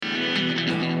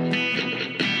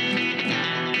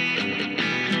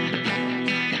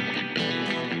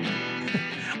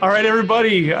All right,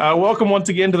 everybody. Welcome once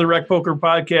again to the Rec Poker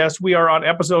Podcast. We are on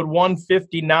episode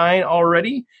 159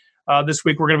 already. This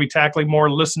week, we're going to be tackling more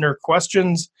listener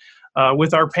questions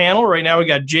with our panel. Right now, we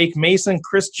got Jake Mason,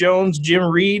 Chris Jones, Jim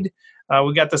Reed.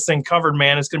 We got this thing covered,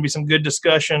 man. It's going to be some good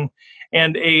discussion.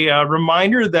 And a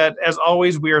reminder that, as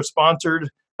always, we are sponsored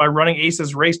by Running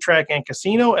Aces Racetrack and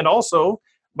Casino, and also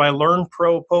by Learn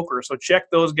Pro Poker. So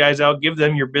check those guys out. Give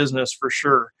them your business for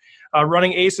sure.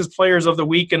 Running Aces Players of the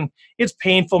Week, and it's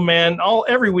painful, man.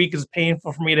 Every week is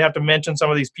painful for me to have to mention some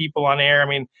of these people on air. I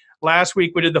mean, last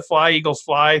week we did the Fly Eagles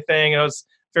Fly thing. It was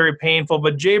very painful.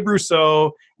 But Jay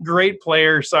Brousseau, great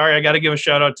player. Sorry, I got to give a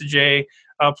shout-out to Jay,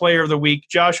 Player of the Week.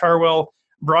 Josh Harwell,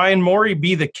 Brian Morey,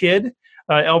 Be the Kid,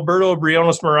 Alberto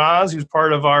Briones Miraz, who's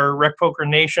part of our Rec Poker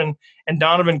Nation, and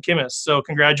Donovan Kimmis. So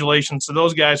congratulations to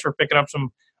those guys for picking up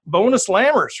some bonus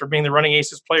lammers for being the Running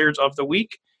Aces Players of the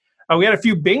Week. We had a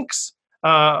few binks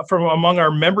from among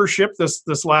our membership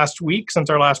this last week since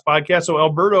our last podcast. So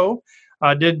Alberto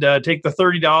did take the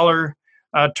 $30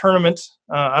 tournament.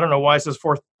 I don't know why it says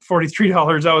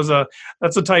 $43.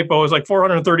 That's a typo. It was like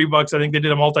 $430. I think they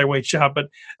did a multi-weight shot. But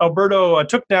Alberto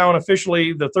took down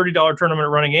officially the $30 tournament at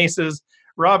Running Aces.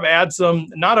 Rob Adsum,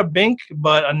 not a bink,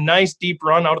 but a nice deep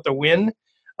run out at the win,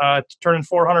 turning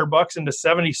 $400 into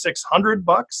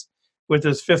 $7,600 with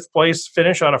his fifth place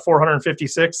finish out of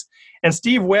 456. And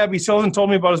Steve Webb, he still hasn't told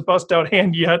me about his bust-out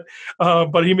hand yet,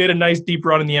 but he made a nice deep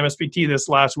run in the MSPT this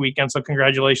last weekend, so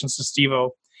congratulations to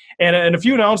Steve-O. And a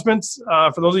few announcements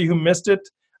for those of you who missed it.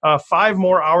 5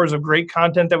 more hours of great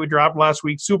content that we dropped last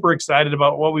week. Super excited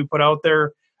about what we put out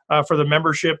there for the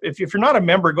membership. If you're not a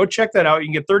member, go check that out. You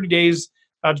can get 30 days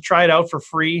to try it out for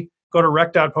free. Go to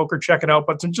rec.poker, check it out.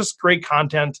 But some just great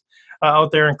content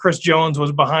out there, and Chris Jones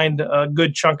was behind a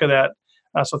good chunk of that.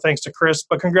 So thanks to Chris.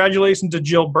 But congratulations to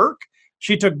Jill Burke.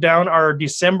 She took down our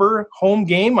December home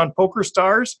game on Poker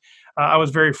Stars. I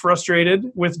was very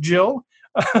frustrated with Jill.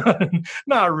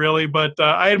 Not really, but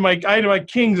I had my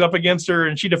kings up against her,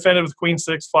 and she defended with queen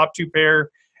six, flop 2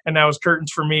 pair, and that was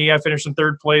curtains for me. I finished in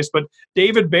 3rd place. But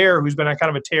David Bear, who's been on kind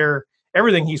of a tear,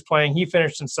 everything he's playing, he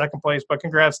finished in 2nd place. But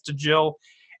congrats to Jill.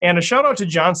 And a shout out to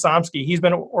John Somsky. He's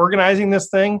been organizing this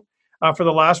thing for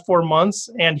the last 4 months,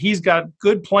 and he's got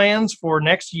good plans for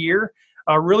next year.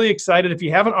 Really excited. If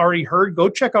you haven't already heard, go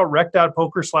check out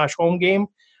rec.poker/homegame.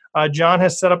 John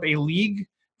has set up a league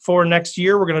for next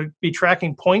year. We're going to be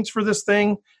tracking points for this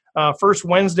thing. First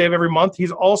Wednesday of every month.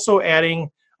 He's also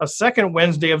adding a second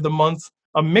Wednesday of the month,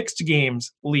 a mixed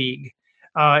games league.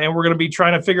 And we're going to be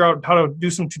trying to figure out how to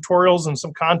do some tutorials and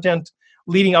some content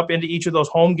leading up into each of those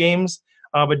home games.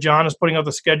 But John is putting out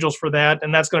the schedules for that,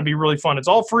 and that's going to be really fun. It's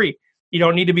all free. You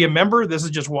don't need to be a member. This is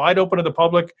just wide open to the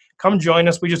public. Come join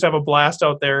us. We just have a blast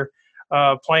out there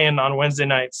playing on Wednesday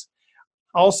nights.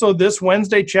 Also, this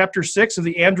Wednesday, Chapter 6 of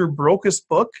the Andrew Brokus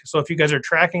book. So if you guys are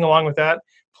tracking along with that,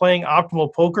 Playing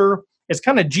Optimal Poker, it's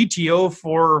kind of GTO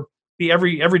for the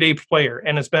everyday player,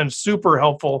 and it's been super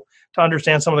helpful to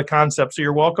understand some of the concepts. So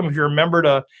you're welcome, if you're a member,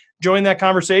 to join that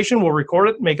conversation. We'll record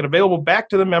it, make it available back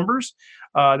to the members.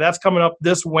 That's coming up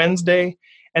this Wednesday.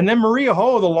 And then Maria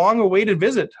Ho, the long-awaited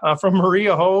visit from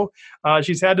Maria Ho.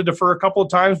 She's had to defer a couple of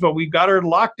times, but we've got her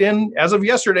locked in. As of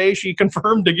yesterday, she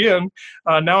confirmed again.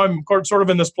 Now I'm sort of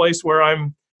in this place where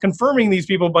I'm confirming these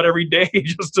people, but every day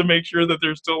just to make sure that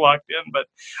they're still locked in.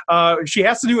 But she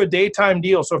has to do a daytime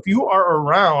deal. So if you are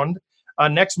around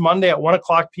next Monday at 1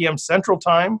 o'clock p.m. Central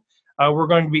Time, we're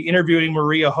going to be interviewing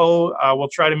Maria Ho. We'll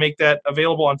try to make that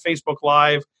available on Facebook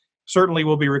Live. Certainly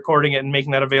we'll be recording it and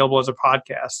making that available as a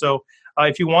podcast. So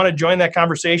if you want to join that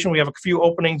conversation, we have a few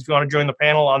openings if you want to join the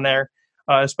panel on there,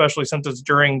 especially since it's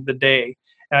during the day.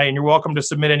 And you're welcome to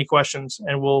submit any questions,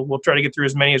 and we'll try to get through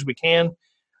as many as we can.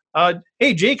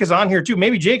 Hey, Jake is on here too.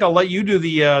 Maybe, Jake, I'll let you do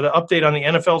the update on the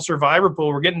NFL Survivor Pool.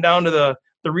 We're getting down to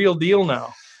the real deal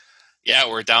now. Yeah,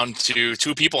 we're down to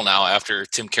 2 people now after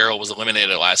Tim Carroll was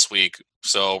eliminated last week.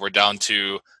 So we're down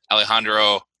to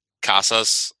Alejandro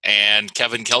Casas and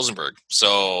Kevin Kelsenberg.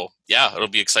 So, yeah, it'll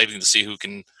be exciting to see who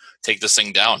can take this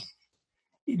thing down.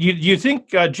 You think,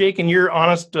 Jake, in your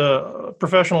honest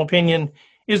professional opinion,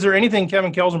 is there anything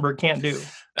Kevin Kelsenberg can't do?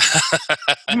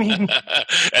 I mean,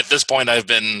 at this point, I've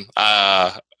been,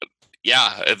 at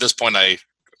this point, I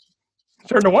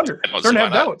starting to wonder, starting to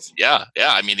have doubts. Yeah.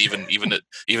 I mean, even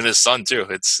his son too.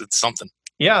 It's something.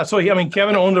 Yeah. So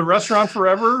Kevin owned a restaurant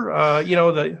forever.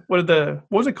 What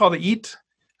was it called? The Eat.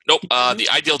 Nope. The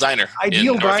Ideal Diner.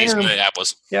 Ideal Diner.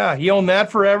 Minneapolis. Yeah, he owned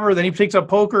that forever. Then he picks up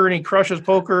poker and he crushes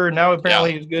poker, and now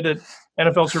apparently he's good at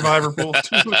NFL Survivor Pool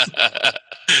too.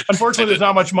 Unfortunately, there's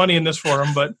not much money in this for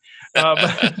him, but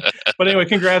anyway,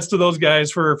 congrats to those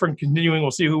guys for continuing.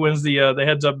 We'll see who wins the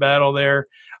heads up battle there.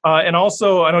 And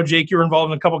also, I know, Jake, you were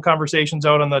involved in a couple of conversations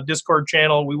out on the Discord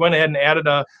channel. We went ahead and added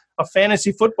a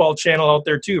fantasy football channel out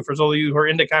there, too, for those of you who are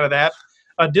into kind of that.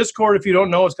 Discord, if you don't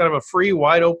know, is kind of a free,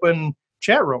 wide-open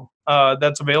chat room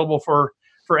that's available for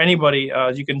anybody.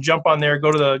 You can jump on there,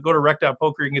 go to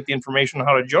rec.poker, you can get the information on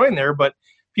how to join there. But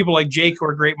people like Jake, who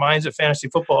are great minds at fantasy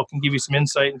football, can give you some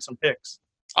insight and some picks.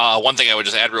 One thing I would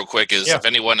just add real quick is if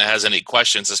anyone has any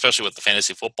questions, especially with the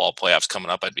fantasy football playoffs coming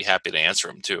up, I'd be happy to answer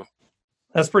them too.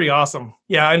 That's pretty awesome.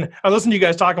 Yeah, and I listen to you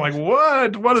guys talking like,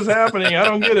 what is happening? I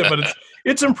don't get it, but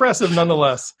it's impressive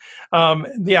nonetheless.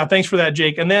 Yeah, thanks for that,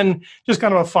 Jake. And then just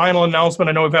kind of a final announcement.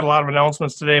 I know we've had a lot of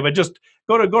announcements today, but just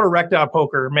go to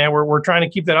rec.poker, man. We're trying to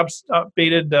keep that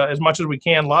updated as much as we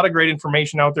can. A lot of great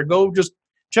information out there. Go just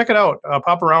check it out.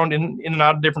 Pop around in and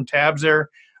out of different tabs there.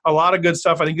 A lot of good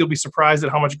stuff. I think you'll be surprised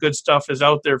at how much good stuff is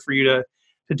out there for you to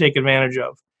take advantage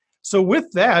of. So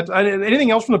with that,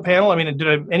 anything else from the panel? I mean, did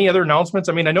I have any other announcements?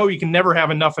 I mean, I know you can never have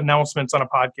enough announcements on a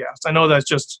podcast. I know that's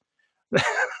just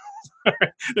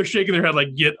they're shaking their head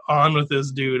like, get on with this,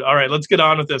 dude. All right, let's get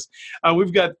on with this.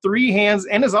 We've got 3 hands.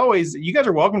 And as always, you guys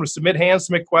are welcome to submit hands,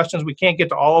 submit questions. We can't get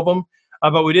to all of them,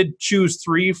 but we did choose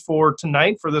 3 for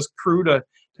tonight for this crew to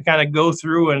kind of go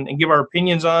through and give our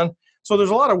opinions on. So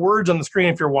there's a lot of words on the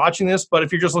screen if you're watching this, but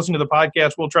if you're just listening to the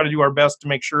podcast, we'll try to do our best to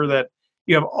make sure that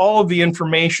you have all of the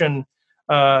information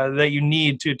that you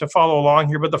need to follow along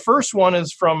here. But the first one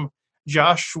is from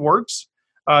Josh Schwartz.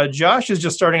 Josh is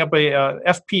just starting up a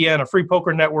FPN, a Free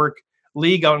Poker Network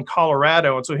league out in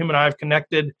Colorado. And so him and I have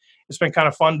connected. It's been kind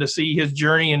of fun to see his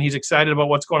journey, and he's excited about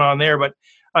what's going on there. But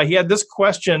he had this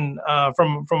question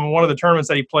from one of the tournaments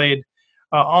that he played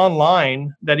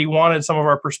online that he wanted some of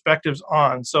our perspectives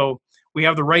on. So we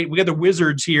got the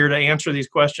wizards here to answer these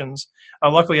questions.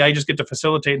 Luckily, I just get to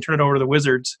facilitate and turn it over to the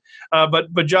wizards.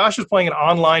 But Josh is playing an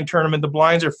online tournament. The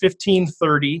blinds are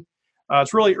 15-30.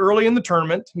 It's really early in the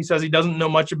tournament. He says he doesn't know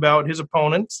much about his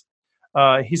opponents.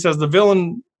 He says the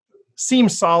villain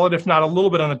seems solid, if not a little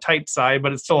bit on the tight side,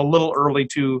 but it's still a little early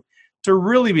to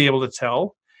really be able to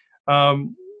tell.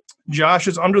 Josh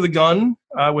is under the gun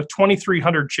with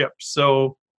 2,300 chips.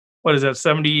 So what is that,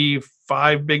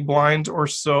 75 big blinds or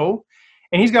so?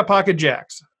 And he's got pocket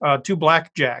jacks, 2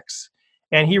 black jacks.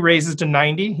 And he raises to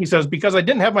 90. He says, because I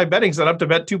didn't have my betting set up to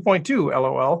bet 2.2,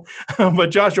 LOL.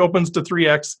 But Josh opens to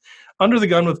 3x under the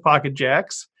gun with pocket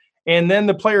jacks. And then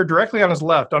the player directly on his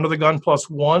left, under the gun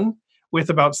 +1, with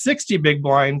about 60 big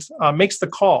blinds, makes the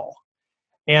call.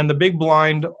 And the big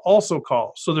blind also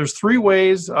calls. So there's 3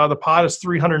 ways. The pot is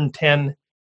 310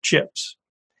 chips.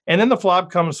 And then the flop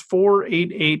comes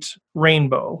 4-8-8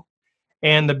 rainbow.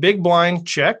 And the big blind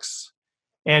checks.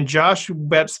 And Josh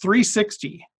bets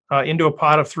 360 into a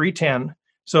pot of 310.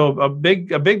 So a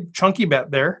big chunky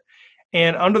bet there.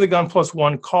 And under the gun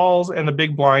 +1 calls, and the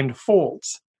big blind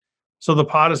folds. So the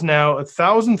pot is now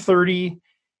 1,030.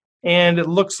 And it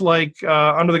looks like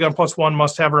under the gun +1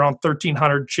 must have around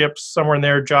 1,300 chips, somewhere in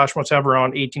there. Josh must have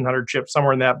around 1,800 chips,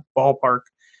 somewhere in that ballpark,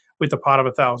 with the pot of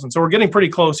 1,000. So we're getting pretty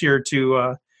close here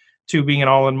to being an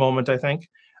all-in moment, I think.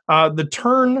 The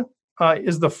turn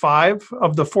is the 5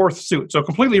 of the 4th suit, so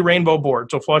completely rainbow board.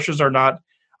 So flushes are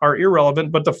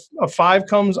irrelevant, but a 5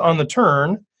 comes on the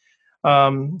turn.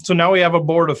 So now we have a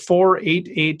board of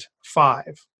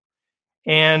 4-8-8-5,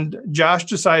 and Josh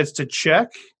decides to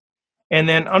check. And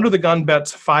then under the gun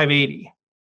bets 580.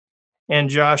 And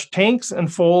Josh tanks and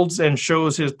folds and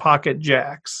shows his pocket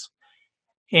jacks.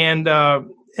 And I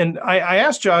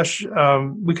asked Josh, we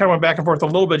kind of went back and forth a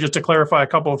little bit just to clarify a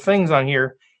couple of things on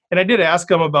here. And I did ask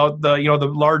him about the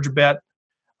large bet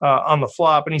on the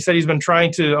flop. And he said he's been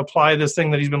trying to apply this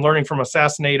thing that he's been learning from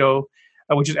Assassinato,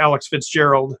 which is Alex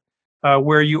Fitzgerald,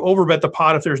 where you overbet the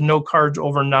pot if there's no cards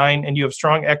over 9 and you have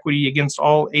strong equity against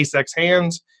all ace-X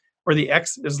hands, or the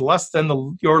X is less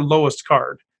than your lowest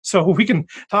card. So we can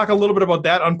talk a little bit about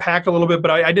that, unpack a little bit,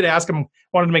 but I did ask him,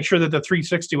 wanted to make sure that the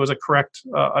 360 was a correct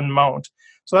amount.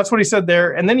 So that's what he said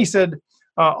there. And then he said,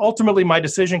 ultimately my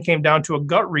decision came down to a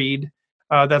gut read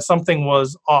that something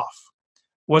was off.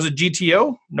 Was it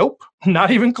GTO? Nope, not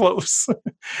even close.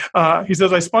 He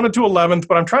says, I spun it to 11th,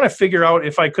 but I'm trying to figure out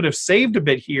if I could have saved a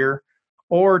bit here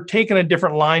or taken a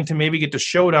different line to maybe get to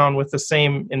showdown with the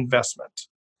same investment.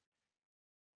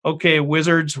 Okay,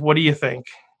 Wizards, what do you think?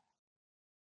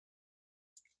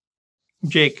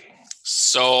 Jake.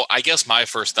 So I guess my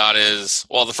first thought is,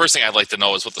 well, the first thing I'd like to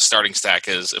know is what the starting stack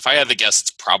is. If I had to guess,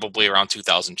 it's probably around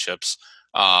 2,000 chips.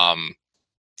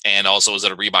 And also, is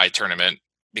it a rebuy tournament?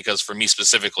 Because for me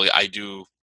specifically, I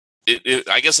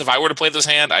guess if I were to play this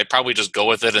hand, I'd probably just go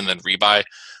with it and then rebuy.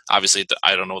 Obviously,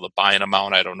 I don't know the buy-in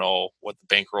amount. I don't know what the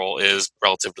bankroll is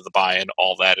relative to the buy-in,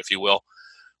 all that, if you will.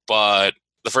 But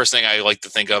the first thing I like to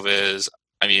think of is,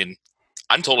 I mean,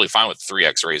 I'm totally fine with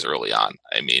 3x raise early on.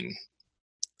 I mean,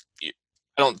 I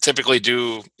don't typically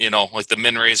do, like the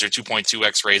min raise or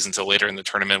 2.2x raise until later in the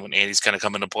tournament when antes kind of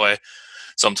come into play.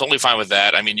 So I'm totally fine with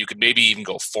that. I mean, you could maybe even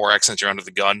go 4x since you're under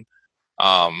the gun.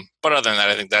 But other than that,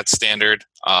 I think that's standard.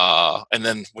 And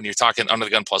then when you're talking under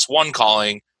the gun +1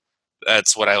 calling,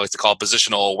 that's what I like to call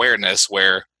positional awareness,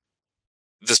 where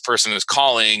this person is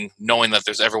calling knowing that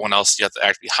there's everyone else yet to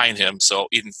act behind him. So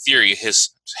in theory, his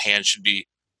hand should be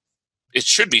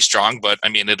strong, but I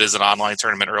mean, it is an online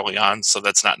tournament early on, so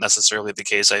that's not necessarily the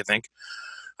case, I think.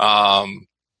 And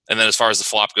then as far as the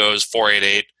flop goes,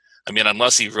 4-8-8. I mean,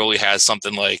 unless he really has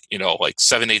something like, like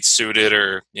 7-8 suited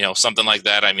or, something like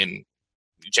that, I mean,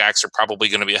 jacks are probably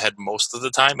going to be ahead most of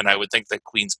the time, and I would think that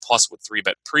queens plus would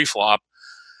 3-bet pre-flop.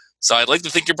 So I'd like to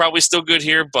think you're probably still good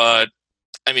here, but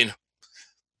I mean,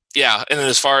 yeah. And then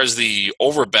as far as the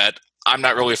overbet, I'm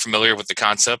not really familiar with the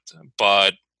concept,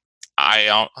 but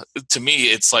to me,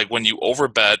 it's like when you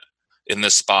overbet in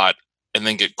this spot and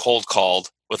then get cold called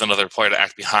with another player to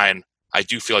act behind, I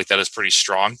do feel like that is pretty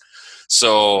strong.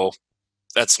 So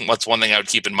that's one thing I would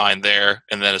keep in mind there.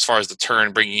 And then as far as the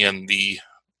turn, bringing in the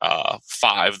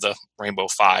 5, the rainbow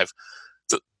 5,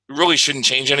 really shouldn't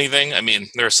change anything. I mean,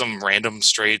 there are some random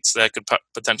straights that could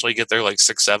potentially get there, like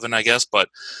 6-7, I guess. But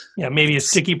yeah, maybe a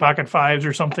sticky pocket 5s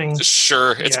or something.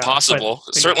 Sure, it's possible,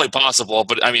 certainly possible.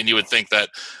 But I mean, you would think that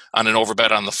on an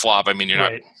overbet on the flop, I mean,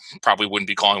 you're probably wouldn't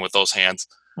be calling with those hands.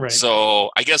 Right.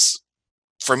 So I guess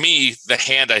for me, the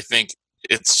hand, I think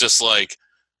it's just like,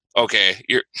 okay,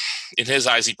 you're in his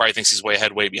eyes, he probably thinks he's way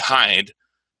ahead, way behind.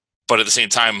 But at the same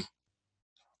time,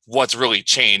 what's really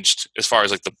changed as far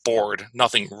as like the board?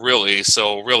 Nothing really.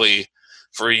 So really,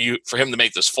 for him to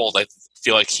make this fold, I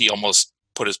feel like he almost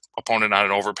put his opponent on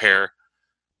an overpair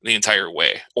the entire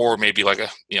way, or maybe like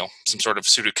some sort of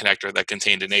suited connector that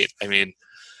contained an 8. I mean,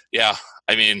 yeah.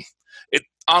 I mean,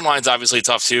 online's obviously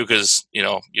tough too because you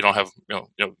don't have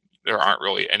there aren't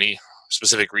really any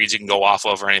specific reads you can go off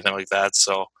of or anything like that.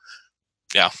 So,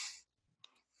 yeah.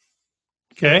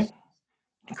 Okay,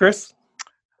 Chris.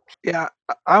 Yeah,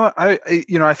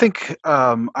 I think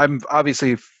I'm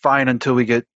obviously fine until we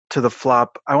get to the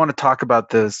flop. I want to talk about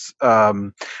this.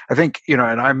 I think and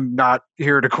I'm not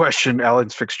here to question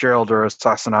Alex Fitzgerald or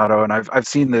Assassinato, and I've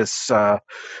seen this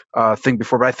thing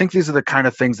before, but I think these are the kind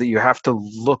of things that you have to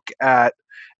look at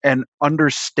and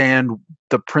understand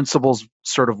the principles,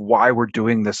 sort of why we're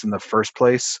doing this in the first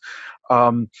place.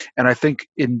 And I think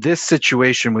in this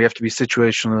situation, we have to be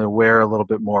situationally aware a little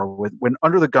bit more. When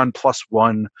under the gun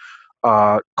 +1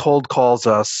 cold calls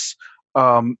us,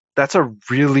 that's a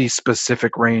really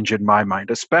specific range in my mind,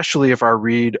 especially if our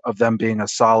read of them being a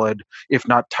solid, if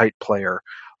not tight player.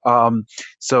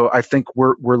 So I think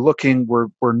we're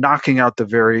knocking out the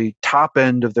very top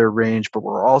end of their range, but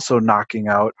we're also knocking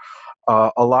out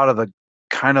a lot of the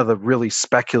kind of the really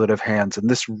speculative hands. And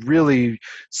this really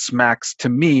smacks to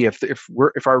me, if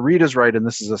our read is right and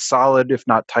this is a solid, if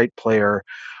not tight player,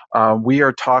 we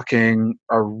are talking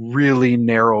a really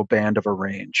narrow band of a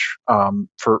range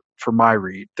for my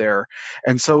read there.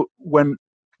 And so when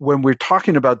we're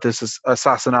talking about this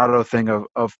Assassinato thing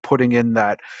of putting in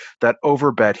that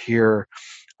overbet here,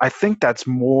 I think that's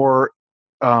more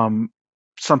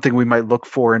something we might look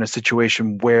for in a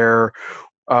situation where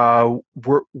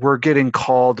we're getting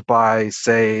called by,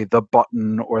 say, the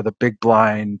button or the big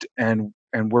blind, and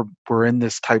we're in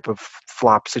this type of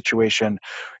flop situation.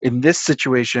 In this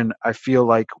situation, I feel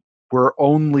like we're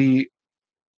only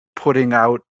putting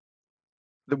out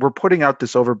this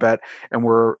overbet, and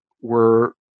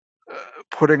we're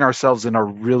putting ourselves in a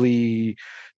really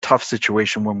tough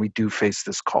situation when we do face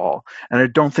this call. And I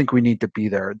don't think we need to be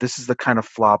there. This is the kind of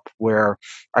flop where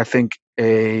I think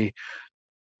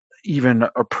even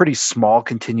a pretty small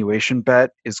continuation bet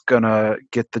is going to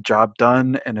get the job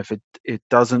done. And if it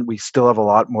doesn't, we still have a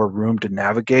lot more room to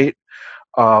navigate.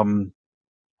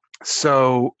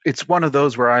 So it's one of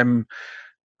those where I'm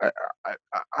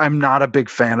not a big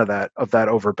fan of that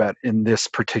overbet in this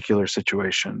particular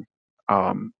situation.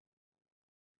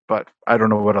 But I don't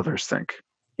know what others think.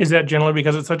 Is that generally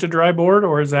because it's such a dry board,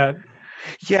 or is that?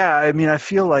 Yeah, I mean, I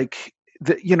feel like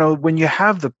when you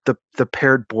have the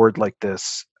paired board like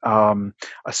this,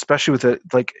 especially with it,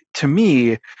 like, to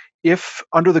me, if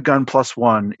under the gun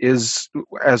 +1 is,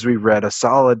 as we read, a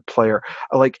solid player,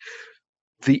 like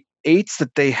the 8s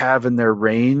that they have in their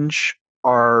range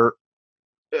are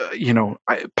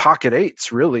pocket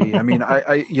 8s, really. I mean,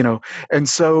 and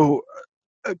so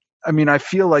I mean, I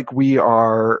feel like we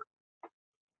are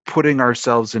putting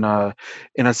ourselves in a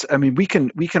I mean, we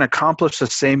can accomplish the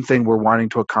same thing we're wanting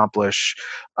to accomplish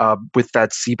with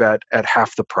that c-bet at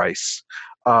half the price,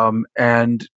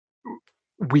 and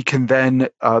we can then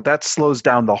that slows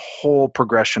down the whole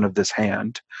progression of this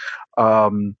hand.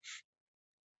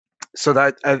 So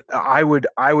that I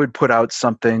would put out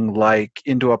something like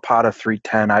into a pot of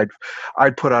 310.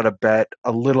 I'd put out a bet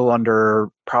a little under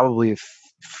probably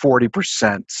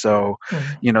 40%. So,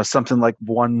 something like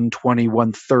 120,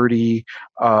 130.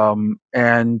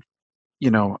 And,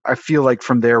 I feel like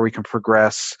from there we can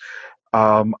progress.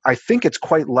 I think it's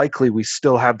quite likely we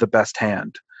still have the best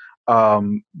hand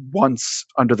once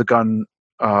Under the Gun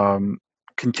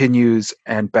continues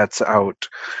and bets out.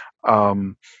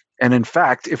 And in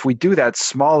fact, if we do that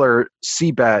smaller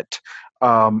c-bet,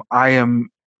 I am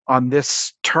on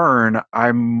this turn,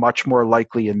 I'm much more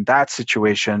likely in that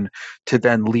situation to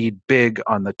then lead big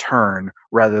on the turn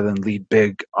rather than lead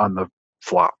big on the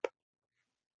flop.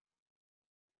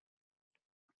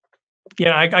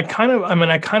 Yeah, I kind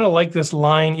of like this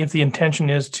line if the intention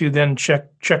is to then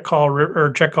check call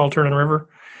or check call turn and river,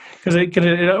 because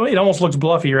it almost looks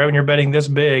bluffy, right, when you're betting this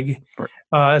big. Right.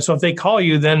 So if they call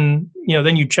you, then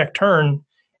you check turn,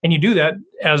 and you do that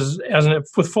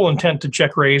with full intent to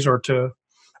check raise or to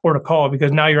call,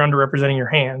 because now you're underrepresenting your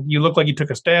hand. You look like you took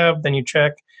a stab, then you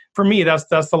check. For me, that's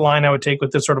the line I would take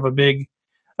with this sort of a big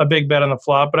bet on the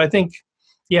flop. But I think,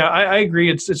 yeah, I agree.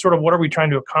 It's sort of what are we trying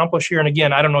to accomplish here? And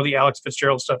again, I don't know the Alex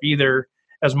Fitzgerald stuff either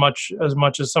as much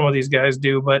as some of these guys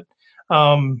do. But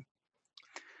I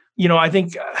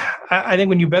think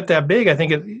when you bet that big, I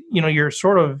think you're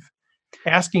sort of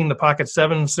asking the pocket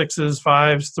 7s, 6s,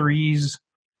 5s, 3s,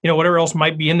 whatever else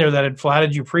might be in there that had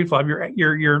flatted you pre-flop.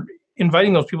 You're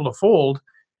inviting those people to fold,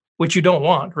 which you don't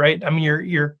want, right? I mean,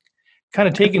 you're kind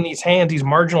of taking these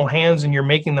marginal hands, and you're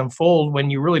making them fold when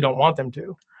you really don't want them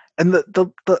to. And the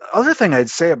other thing I'd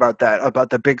say about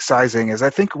the big sizing is, I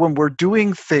think when we're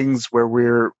doing things where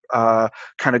we're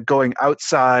kind of going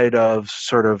outside of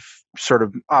sort of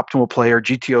optimal play or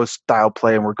GTO style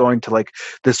play, and we're going to like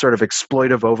this sort of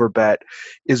exploitive overbet,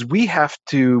 is we have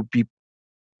to be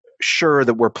sure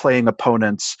that we're playing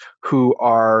opponents who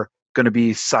are going to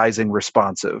be sizing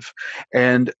responsive.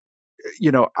 And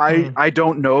I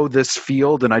don't know this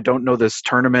field, and I don't know this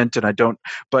tournament,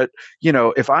 but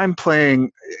if I'm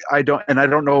playing, I don't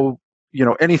know,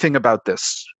 anything about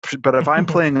this, but if I'm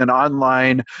playing an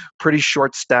online, pretty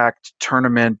short stacked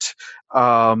tournament,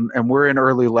 and we're in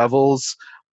early levels,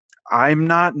 I'm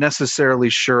not necessarily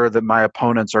sure that my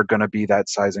opponents are going to be that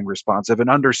sizing responsive and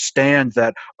understand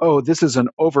that, oh, this is an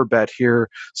overbet here,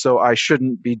 so I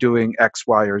shouldn't be doing X,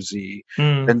 Y, or Z.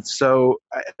 And so,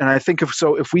 and I think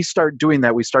if we start doing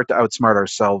that, we start to outsmart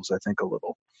ourselves, I think, a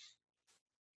little.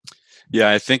 Yeah,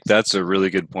 I think that's a really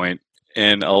good point.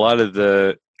 And a lot of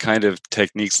the kind of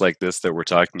techniques like this that we're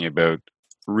talking about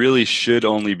really should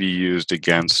only be used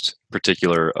against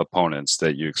particular opponents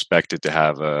that you expect it to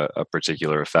have a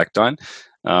particular effect on.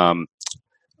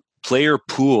 Player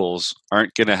pools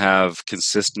aren't going to have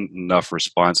consistent enough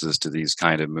responses to these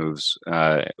kind of moves,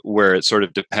 where it sort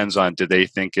of depends on, do they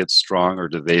think it's strong or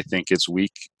do they think it's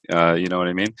weak? You know what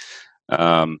I mean?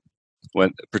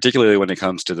 Particularly when it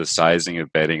comes to the sizing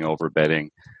of betting, over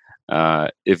betting,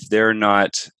 if they're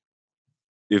not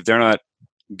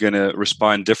going to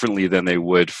respond differently than they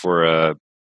would for a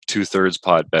 2/3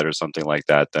 pot bet or something like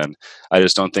that, then I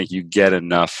just don't think you get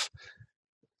enough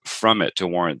from it to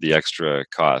warrant the extra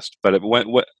cost. But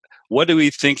what do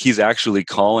we think he's actually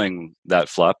calling that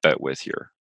flop bet with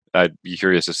here? I'd be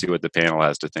curious to see what the panel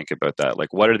has to think about that.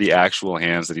 Like, what are the actual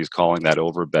hands that he's calling that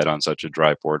over bet on such a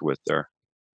dry board with there?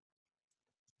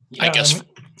 I guess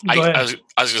I was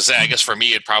going to say, I guess for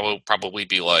me, it'd probably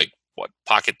be like, what,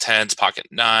 pocket 10s, pocket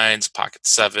 9s, pocket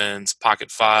 7s, pocket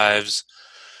 5s.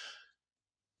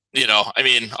 I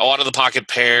mean, a lot of the pocket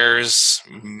pairs,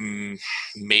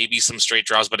 maybe some straight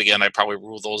draws, but again, I probably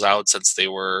rule those out since they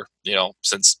were,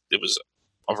 since it was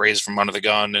a raise from under the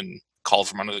gun and called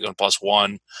from under the gun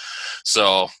 +1.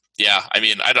 So yeah, I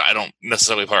mean, I don't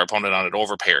necessarily put our opponent on an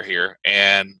overpair here.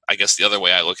 And I guess the other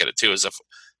way I look at it too is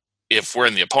if we're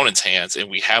in the opponent's hands and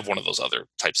we have one of those other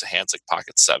types of hands like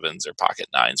pocket 7s or pocket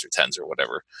 9s or 10s or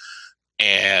whatever,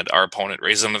 and our opponent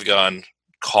raises under the gun,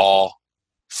 call,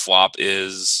 flop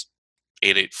is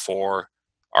 8-8-4,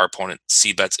 our opponent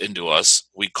c-bets into us,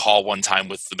 we call one time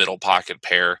with the middle pocket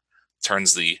pair,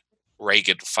 turns the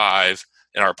ragged 5,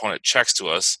 and our opponent checks to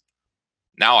us.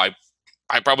 Now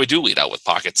I probably do lead out with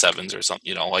pocket 7s or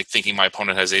something, like thinking my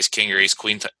opponent has ace king or ace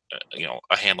queen,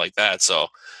 a hand like that. So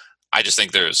I just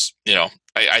think there's,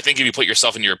 I think if you put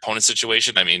yourself in your opponent's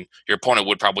situation, I mean, your opponent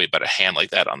would probably bet a hand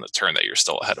like that on the turn that you're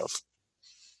still ahead of.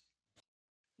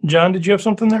 John, did you have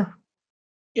something there?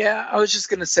 Yeah, I was just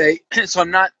going to say, so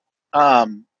I'm not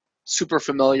super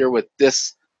familiar with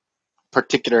this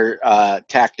particular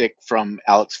tactic from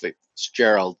Alex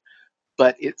Fitzgerald,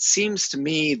 but it seems to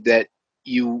me that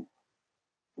you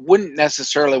wouldn't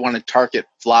necessarily want to target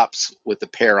flops with a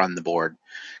pair on the board,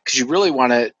 because you really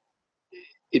want to,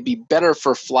 it'd be better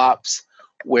for flops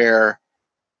where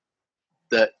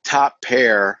the top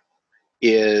pair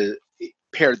is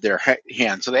paired their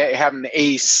hand. So they have an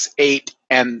ace 8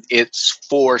 and it's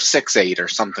 4 6 8 or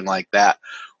something like that,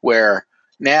 where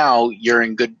now you're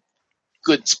in good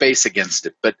space against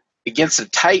it. But against a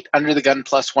tight under the gun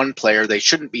 +1 player, they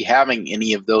shouldn't be having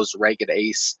any of those ragged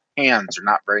ace hands, or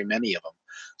not very many of them.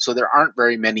 So there aren't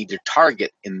very many to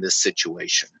target in this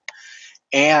situation.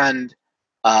 And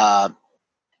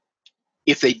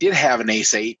if they did have an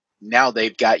ace 8, now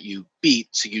they've got you beat,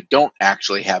 so you don't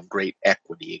actually have great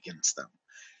equity against them.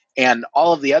 And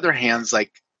all of the other hands,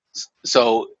 like,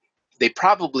 so they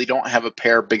probably don't have a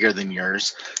pair bigger than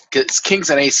yours, because kings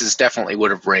and aces definitely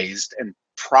would have raised, and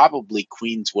probably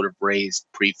queens would have raised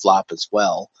pre-flop as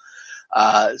well.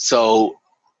 So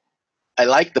I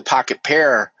like the pocket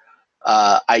pair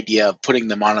idea of putting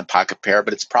them on a pocket pair,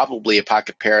 but it's probably a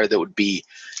pocket pair that would be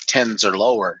 10s or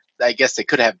lower. I guess they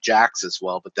could have jacks as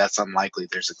well, but that's unlikely.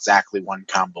 There's exactly one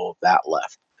combo of that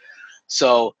left.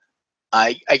 So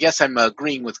I guess I'm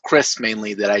agreeing with Chris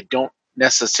mainly that I don't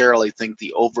necessarily think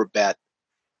the overbet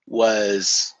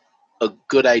was a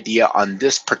good idea on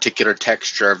this particular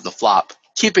texture of the flop,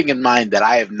 keeping in mind that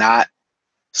I have not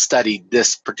studied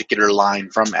this particular line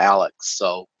from Alex.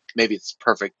 So maybe it's a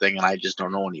perfect thing and I just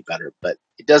don't know any better, but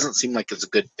it doesn't seem like it's a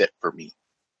good fit for me.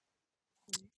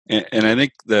 And I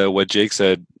think what Jake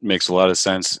said makes a lot of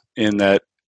sense, in that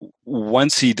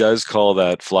once he does call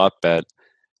that flop bet,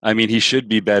 I mean, he should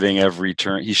be betting every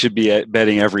turn. He should be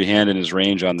betting every hand in his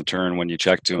range on the turn when you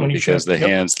check to him, because the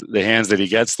hands that he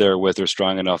gets there with are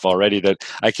strong enough already that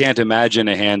I can't imagine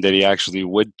a hand that he actually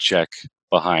would check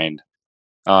behind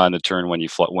on the turn when you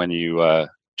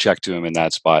check to him in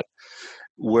that spot.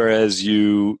 Whereas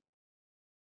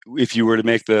if you were to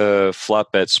make the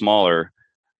flop bet smaller,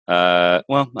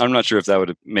 well, I'm not sure if that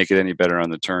would make it any better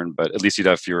on the turn, but at least you'd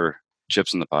have fewer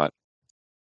chips in the pot.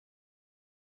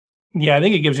 Yeah, I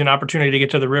think it gives you an opportunity to get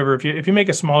to the river if you make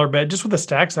a smaller bet, just with the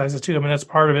stack sizes too. I mean, that's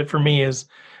part of it for me, is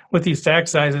with these stack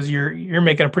sizes, you're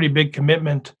making a pretty big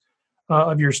commitment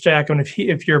of your stack. And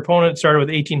if your opponent started with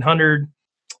 1,800,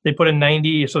 they put in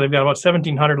 90, so they've got about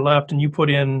 1,700 left, and you put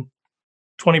in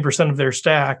 20% of their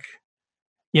stack,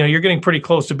 you're getting pretty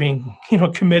close to being,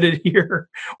 committed here,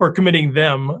 or committing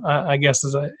them, I guess,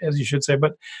 as you should say.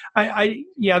 But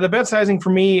the bet sizing for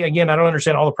me, again, I don't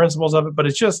understand all the principles of it, but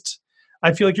it's just,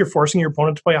 I feel like you're forcing your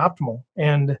opponent to play optimal,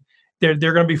 and they're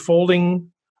going to be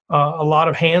folding a lot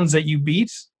of hands that you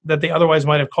beat that they otherwise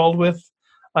might have called with,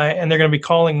 and they're going to be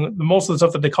calling, most of the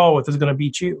stuff that they call with is going to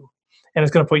beat you, and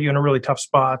it's going to put you in a really tough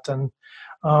spot. And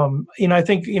I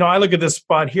think I look at this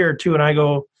spot here too, and I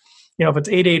go, if it's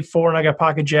 8-8-4 and I got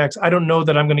pocket jacks, I don't know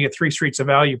that I'm going to get 3 streets of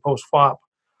value post flop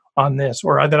on this,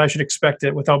 or that I should expect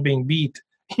it without being beat.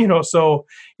 So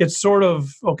it's sort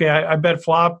of, okay, I bet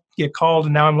flop, get called,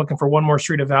 and now I'm looking for one more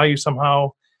street of value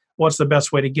somehow. What's the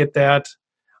best way to get that?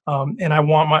 And I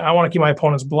want to keep my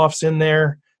opponent's bluffs in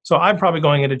there. So I'm probably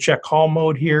going into check call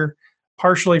mode here,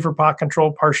 partially for pot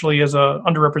control, partially as a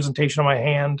underrepresentation of my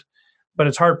hand. But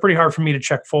it's pretty hard for me to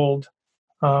check fold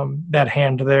that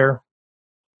hand there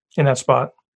in that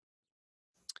spot.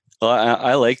 Well,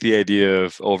 I like the idea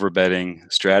of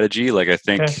overbetting strategy. Like, I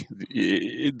think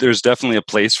there's definitely a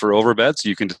place for overbets.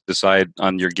 You can decide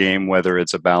on your game whether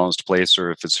it's a balanced place,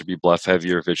 or if it should be bluff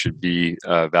heavy, or if it should be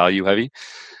value heavy.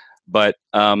 But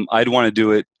I'd want to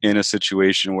do it in a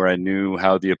situation where I knew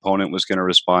how the opponent was going to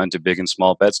respond to big and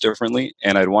small bets differently.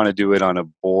 And I'd want to do it on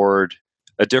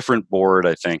a different board,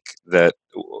 I think, that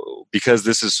because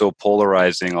this is so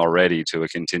polarizing already to a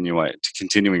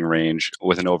continuing range,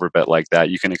 with an overbet like that,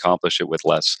 you can accomplish it with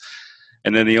less.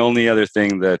 And then the only other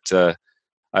thing that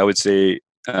I would say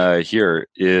here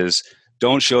is,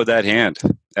 don't show that hand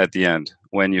at the end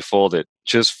when you fold it.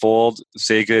 Just fold,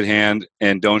 say good hand,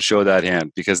 and don't show that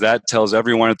hand, because that tells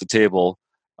everyone at the table,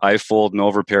 I fold an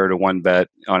overpair to 1 bet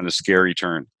on a scary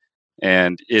turn.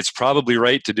 And it's probably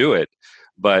right to do it.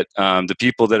 But the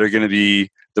people that are going to be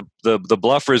the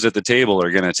bluffers at the table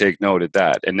are going to take note of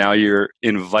that. And now you're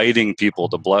inviting people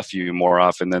to bluff you more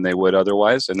often than they would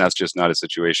otherwise. And that's just not a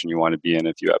situation you want to be in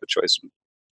if you have a choice.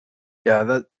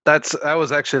 Yeah, that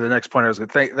was actually the next point I was going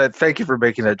to thank you for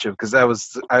making that, Jim, because I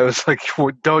was like,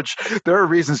 there are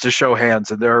reasons to show hands,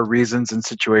 and there are reasons and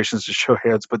situations to show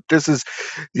hands, but this is,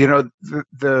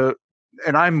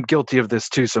 and I'm guilty of this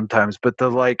too sometimes, but the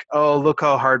like, oh, look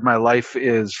how hard my life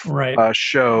is, Right.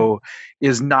 show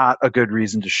is not a good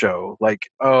reason to show. Like,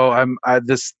 oh,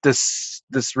 this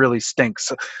really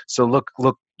stinks. So look,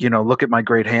 look at my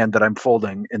great hand that I'm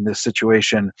folding in this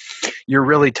situation. You're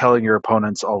really telling your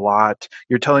opponents a lot.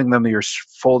 You're telling them that you're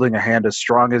folding a hand as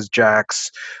strong as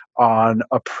jacks on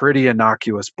a pretty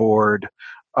innocuous board.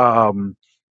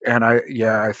 And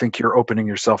I think you're opening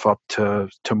yourself up to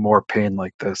more pain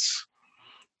like this.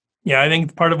 Yeah, I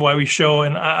think part of why we show,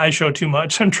 and I show too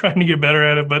much. I'm trying to get better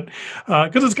at it, but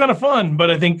because it's kind of fun.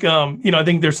 But I think I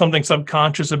think there's something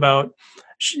subconscious about.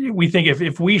 We think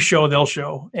if we show, they'll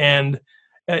show, and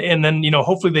then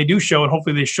hopefully they do show, and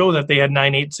hopefully they show that they had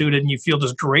 9-8 suited, and you feel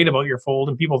just great about your fold,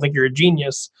 and people think you're a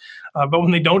genius. But when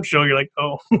they don't show, you're like,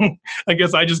 oh, I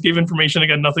guess I just gave information. I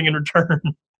got nothing in return.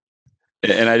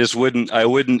 And I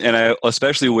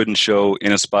especially wouldn't show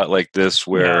in a spot like this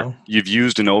where you've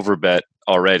used an overbet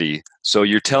already. So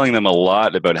you're telling them a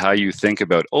lot about how you think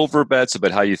about overbets, about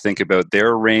how you think about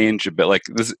their range. But like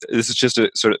this is just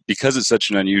a sort of, because it's such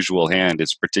an unusual hand.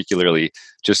 It's particularly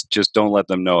just don't let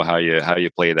them know how you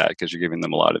play that, because you're giving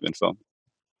them a lot of info.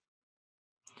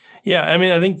 Yeah, I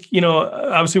mean, I think,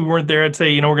 obviously we weren't there. I'd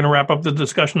say, we're going to wrap up the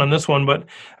discussion on this one, but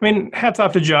I mean, hats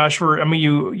off to Josh for,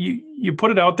 you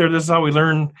put it out there. This is how we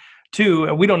learn too.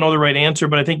 And we don't know the right answer,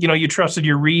 but I think, you trusted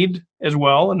your read as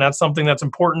well. And that's something that's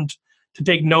important to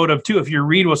take note of too. If your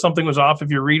read was something was off, if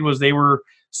your read was they were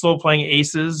slow playing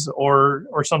aces or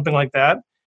something like that,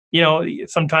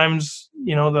 sometimes,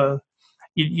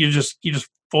 you just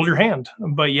fold your hand.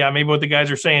 But yeah, maybe what the guys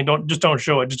are saying, don't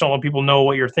show it. Just don't let people know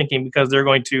what you're thinking, because they're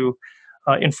going to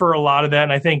infer a lot of that.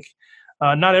 And I think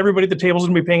not everybody at the table is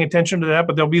going to be paying attention to that,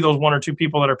 but there'll be those one or two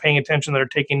people that are paying attention, that are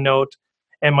taking note,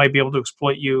 and might be able to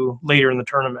exploit you later in the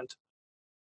tournament.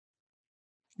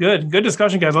 Good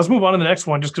discussion, guys. Let's move on to the next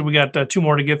one, just because we got two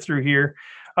more to get through here.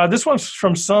 This one's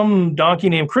from some donkey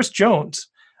named Chris Jones.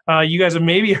 You guys have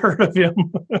maybe heard of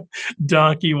him.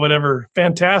 Donkey, whatever.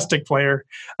 Fantastic player.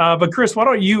 But Chris, why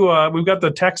don't you, we've got the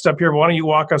text up here, but why don't you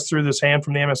walk us through this hand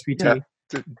from the MSPT?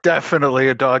 Yeah, definitely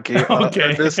a donkey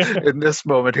okay. in this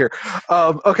moment here.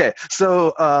 Okay,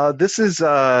 so this is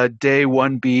day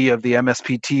 1B of the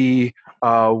MSPT.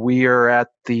 We are at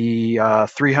the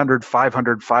 300,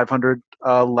 500, 500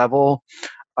 level.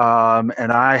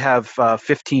 And I have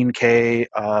 15K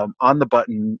on the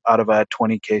button out of a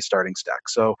 20K starting stack.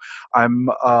 So I'm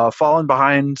falling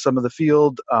behind some of the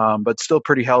field, but still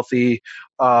pretty healthy.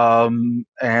 But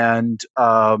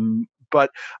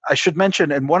I should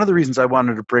mention, and one of the reasons I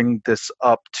wanted to bring this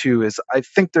up too is I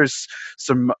think there's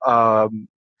some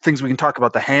things we can talk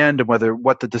about the hand and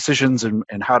what the decisions and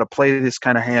how to play this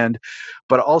kind of hand.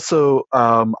 But also,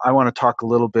 I want to talk a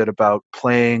little bit about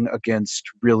playing against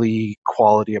really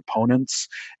quality opponents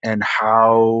and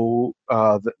how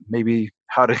maybe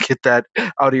how to get that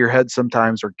out of your head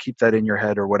sometimes, or keep that in your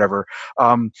head, or whatever.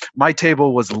 My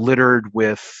table was littered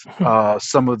with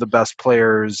some of the best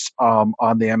players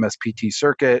on the MSPT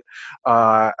circuit.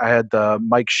 I had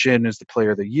Mike Shin as the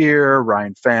player of the year,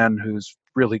 Ryan Fan, who's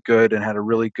really good and had a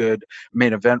really good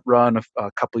main event run a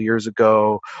couple of years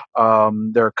ago.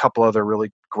 There are a couple other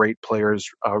really great players,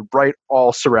 right,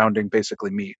 all surrounding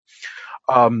basically me.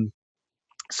 And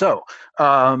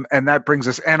that brings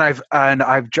us, and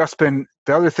I've just been,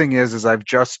 the other thing is I've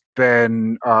just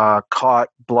been caught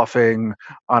bluffing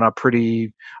on a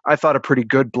pretty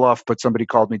good bluff, but somebody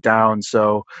called me down.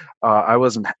 So I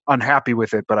wasn't unhappy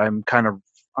with it, but I'm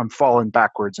falling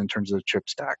backwards in terms of the chip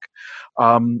stack.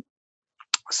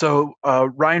 So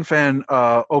Ryan Fan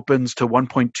opens to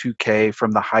 1.2K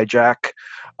from the hijack,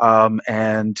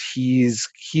 and he's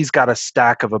got a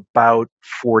stack of about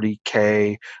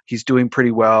 40K. He's doing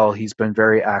pretty well. He's been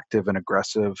very active and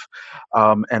aggressive.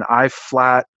 And I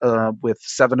flat with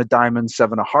 7 of diamonds,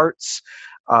 7 of hearts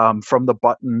from the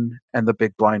button, and the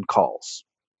big blind calls.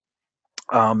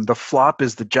 The flop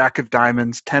is the jack of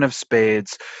diamonds, 10 of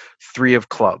spades, 3 of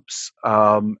clubs.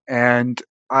 And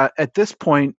at this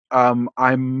point, I'm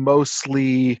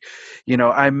mostly,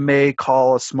 I may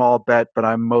call a small bet, but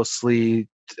I'm mostly,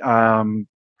 I'm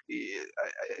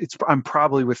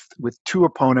probably with 2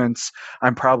 opponents.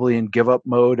 I'm probably in give up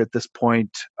mode at this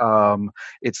point.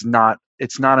 It's not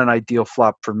an ideal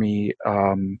flop for me,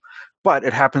 but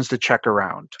it happens to check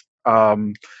around,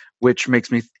 which makes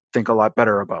me think a lot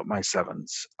better about my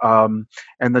 7s.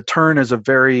 And the turn is a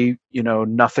very,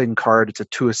 nothing card. It's a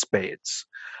 2 of spades.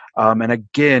 And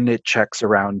again, it checks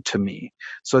around to me.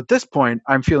 So at this point,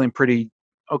 I'm feeling pretty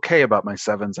okay about my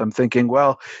 7s. I'm thinking,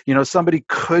 well, somebody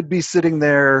could be sitting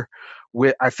there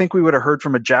with, I think we would have heard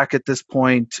from a jack at this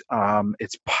point.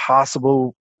 It's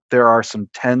possible there are some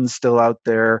 10s still out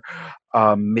there.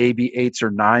 Maybe 8s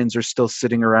or 9s are still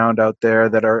sitting around out there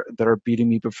that are beating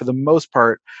me. But for the most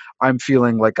part, I'm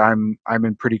feeling like I'm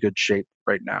in pretty good shape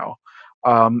right now.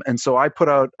 And so I put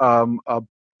out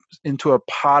into a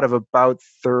pot of about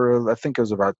I think it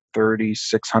was about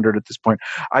 3,600 at this point.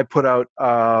 I put out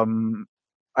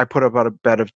about a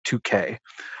bet of 2K.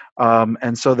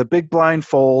 And so the big blind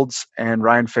folds and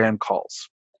Ryan Fan calls.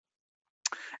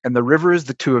 And the river is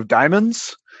the 2 of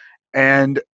diamonds,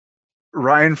 and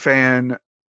Ryan Fan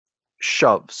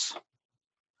shoves,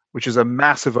 which is a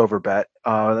massive overbet.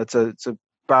 I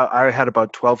had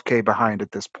about 12K behind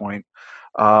at this point.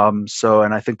 And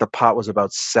I think the pot was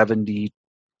about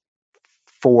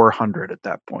 7,400 at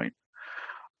that point.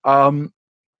 And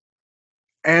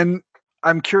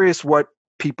I'm curious what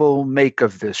people make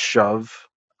of this shove.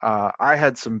 I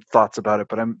had some thoughts about it,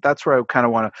 but that's where I kind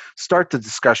of want to start the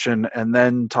discussion and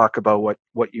then talk about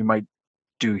what you might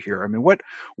do here. I mean, what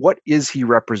is he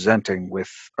representing with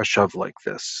a shove like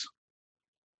this?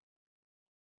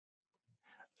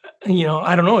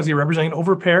 I don't know. Is he representing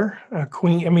overpair?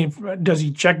 Queen? I mean, does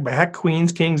he check back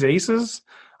queens, kings, aces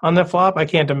on the flop? I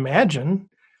can't imagine.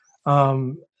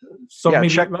 Maybe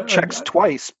checks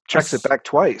twice, checks it back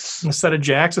twice. A set of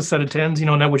jacks, a set of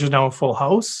 10s, which is now a full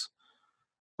house.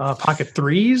 Pocket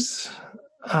 3s.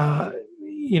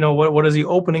 What is he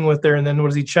opening with there, and then what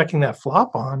is he checking that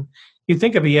flop on? You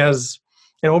think if he has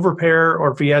an overpair,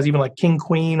 or if he has even like king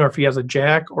queen, or if he has a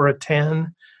jack or a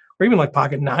 10, or even like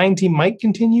pocket 9s, he might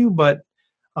continue. But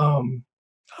the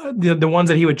ones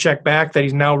that he would check back that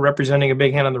he's now representing a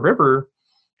big hand on the river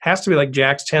has to be like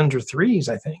jacks, 10s, or 3s,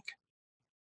 I think.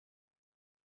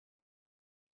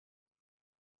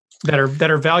 That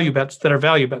are value bets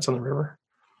on the river.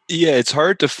 Yeah, it's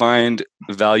hard to find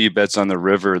value bets on the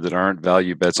river that aren't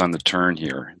value bets on the turn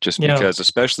here, because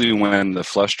especially when the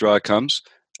flush draw comes,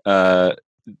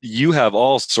 you have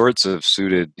all sorts of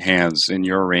suited hands in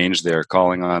your range there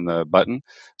calling on the button.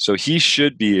 So he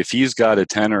should be, if he's got a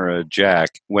 10 or a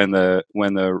jack, when the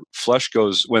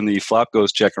flop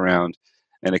goes check around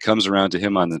and it comes around to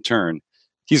him on the turn,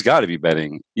 he's got to be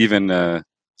betting even a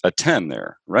 10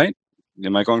 there, right?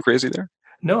 Am I going crazy there?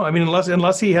 No, I mean,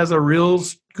 unless he has a real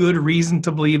good reason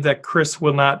to believe that Chris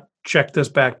will not check this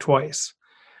back twice,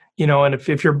 and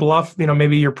if your bluff,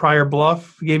 maybe your prior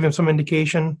bluff gave him some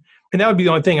indication, and that would be the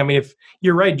only thing. I mean, if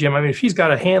you're right, Jim, I mean, if he's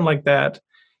got a hand like that,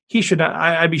 he should not,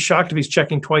 I'd be shocked if he's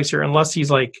checking twice here, unless he's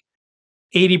like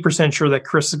 80% sure that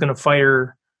Chris is going to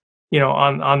fire,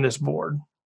 on this board.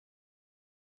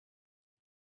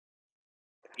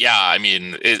 Yeah, I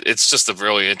mean, it's just a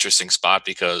really interesting spot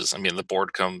because, I mean, the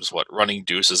board comes, running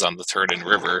deuces on the turn in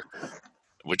river,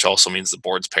 which also means the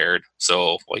board's paired.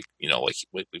 So, like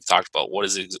we've talked about, what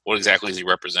exactly is he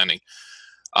representing?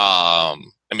 I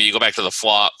mean, you go back to the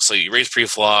flop. So you raise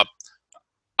pre-flop.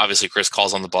 Obviously, Chris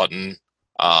calls on the button.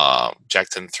 Jack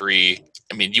 10-3.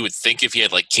 I mean, you would think if he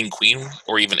had like king queen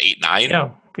or even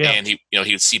 8-9, and he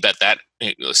would c-bet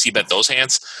those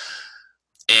hands.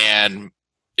 And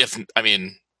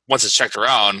once it's checked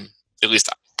around, at least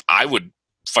I would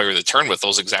fire the turn with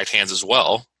those exact hands as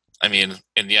well. I mean,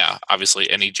 and yeah, obviously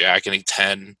any jack, any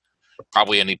 10,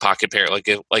 probably any pocket pair.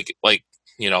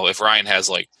 If Ryan has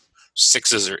like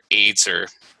 6s or 8s or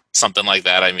something like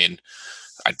that, I mean,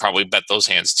 I'd probably bet those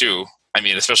hands too. I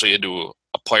mean, especially into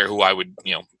a player who I would,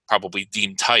 probably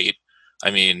deem tight.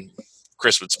 I mean,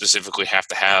 Chris would specifically have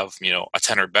to have, a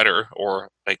 10 or better, or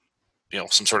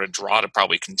some sort of draw to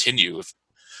probably continue.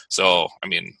 So, I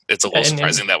mean, it's a little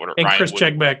surprising that Ryan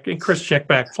Chris check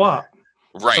back flop.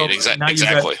 Right, so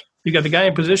exactly. You got the guy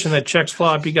in position that checks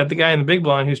flop. You got the guy in the big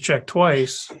blind who's checked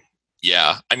twice.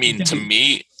 Yeah, I mean, to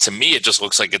me, it just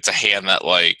looks like it's a hand that,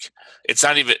 like, it's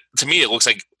not even. To me, it looks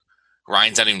like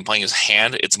Ryan's not even playing his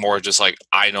hand. It's more just like,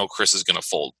 I know Chris is going to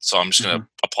fold, so I'm just going to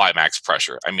apply max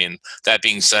pressure. I mean, that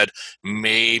being said,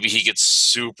 maybe he gets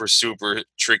super, super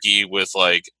tricky with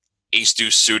like ace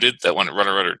deuce suited that when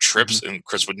runner trips, and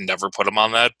Chris would never put him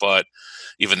on that. But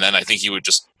even then, I think he would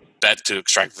just bet to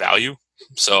extract value.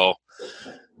 So,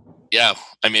 yeah,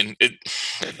 I mean, it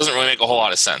doesn't really make a whole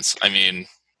lot of sense. I mean,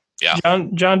 yeah.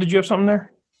 John, did you have something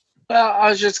there? Well, I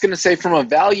was just going to say, from a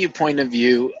value point of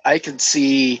view, I could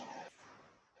see,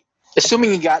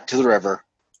 assuming he got to the river,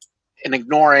 and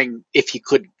ignoring if he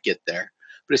could get there,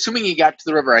 but assuming he got to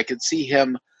the river, I could see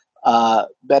him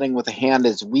betting with a hand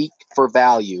as weak for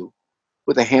value,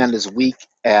 with a hand as weak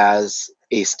as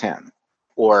ace 10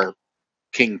 or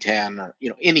king 10 or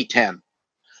any 10,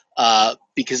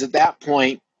 because at that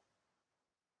point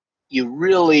you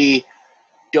really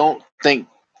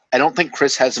I don't think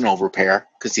Chris has an overpair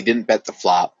because he didn't bet the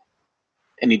flop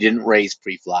and he didn't raise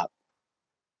pre-flop.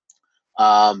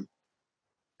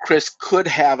 Chris could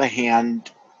have a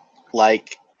hand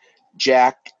like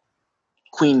Jack,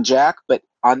 Queen Jack, but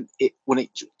when it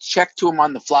checked to him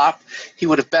on the flop, he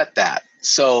would have bet that.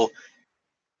 So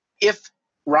if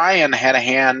Ryan had a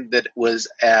hand that was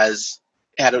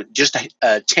just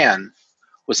a 10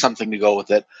 with something to go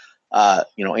with it,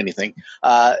 anything,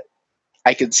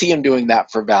 I could see him doing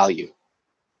that for value.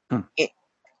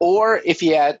 Or if he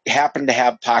happened to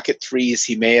have pocket threes,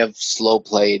 he may have slow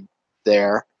played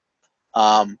there.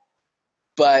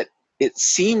 But it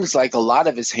seems like a lot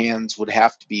of his hands would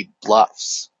have to be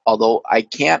bluffs, although I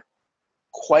can't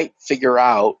quite figure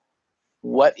out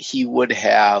what he would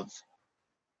have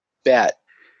bet.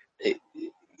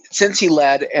 Since he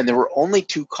led and there were only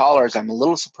 2 callers, I'm a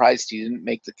little surprised he didn't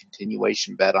make the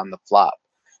continuation bet on the flop.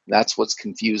 That's what's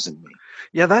confusing me.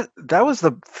 Yeah, that was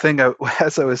the thing.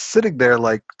 As I was sitting there,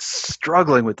 like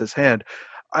struggling with this hand,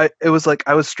 it was like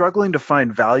I was struggling to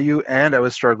find value and I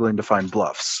was struggling to find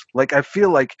bluffs. Like I feel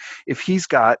like if he's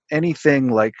got anything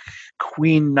like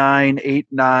Queen 9,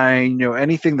 8-9,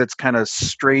 anything that's kind of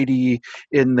straighty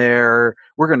in there,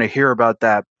 we're going to hear about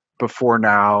that before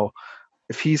now.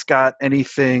 If he's got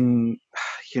anything,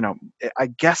 I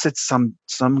guess it's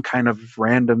some kind of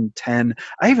random 10.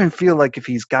 I even feel like if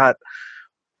he's got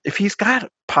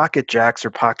pocket jacks or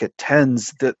pocket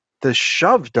 10s, that the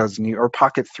shove doesn't, or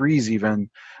pocket 3s even,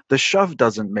 the shove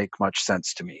doesn't make much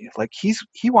sense to me. Like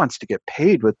he wants to get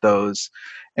paid with those,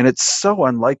 and it's so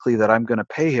unlikely that I'm going to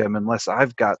pay him unless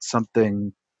I've got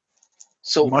something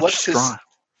much strong.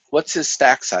 What's his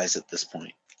stack size at this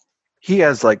point? He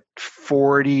has like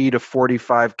 40 to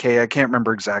 45K. I can't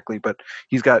remember exactly, but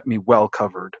he's got me well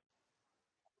covered.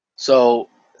 So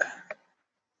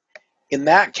in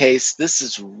that case, this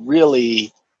is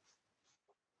really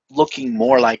looking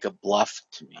more like a bluff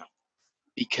to me,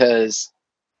 because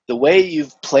the way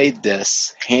you've played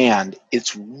this hand,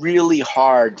 it's really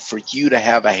hard for you to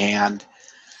have a hand,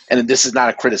 and this is not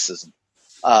a criticism,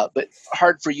 but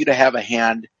hard for you to have a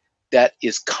hand that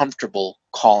is comfortable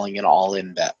calling an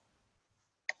all-in bet.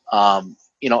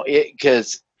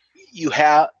 Because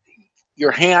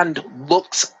your hand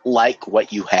looks like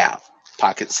what you have,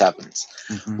 pocket 7s,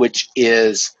 which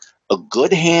is a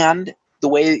good hand the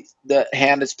way the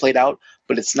hand is played out,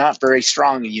 but it's not very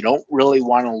strong, and you don't really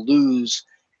want to lose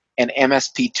an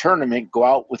MSP tournament, go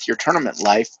out with your tournament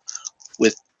life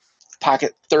with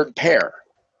pocket 3rd pair,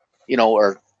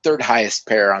 or 3rd highest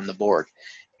pair on the board.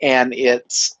 And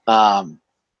it's so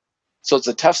it's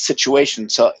a tough situation.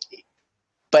 So,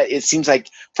 but it seems like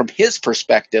from his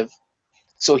perspective,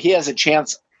 so he has a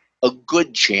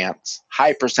good chance,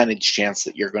 high percentage chance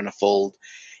that you're going to fold.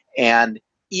 And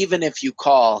even if you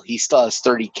call, he still has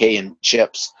 30K in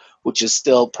chips, which is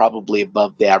still probably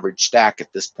above the average stack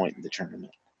at this point in the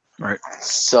tournament. Right.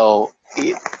 So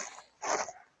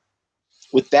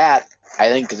with that, I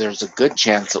think there's a good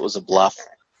chance it was a bluff,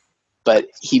 but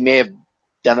he may have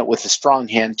done it with a strong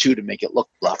hand too to make it look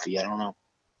bluffy. I don't know.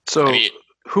 So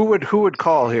who would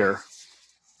call here?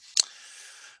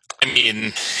 I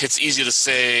mean, it's easy to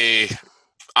say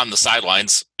on the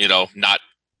sidelines, not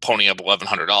ponying up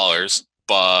 $1,100,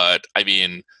 but I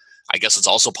mean, I guess it's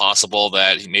also possible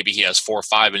that maybe he has 4 or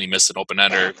 5 and he missed an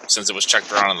open-ender since it was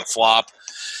checked around on the flop.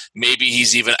 Maybe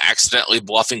he's even accidentally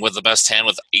bluffing with the best hand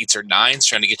with 8s or 9s,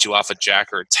 trying to get you off a jack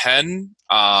or a 10.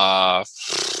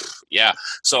 Yeah.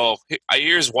 So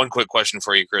here's one quick question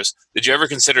for you, Chris. Did you ever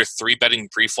consider 3-betting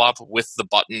pre-flop with the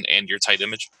button and your tight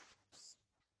image?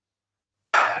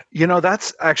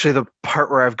 That's actually the part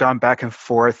where I've gone back and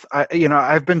forth.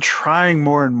 I've been trying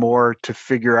more and more to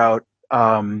figure out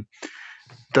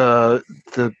the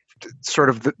sort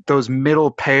of those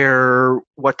middle pair,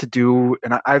 what to do,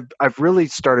 and I've really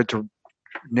started to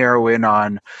narrow in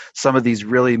on some of these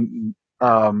really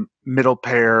middle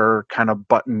pair kind of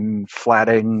button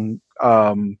flatting,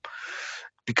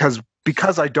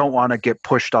 because I don't want to get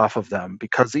pushed off of them,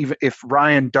 because even if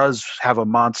Ryan does have a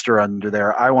monster under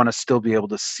there, I want to still be able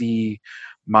to see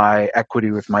my equity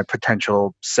with my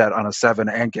potential set on a 7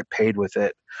 and get paid with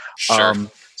it. Sure.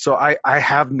 So I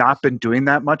have not been doing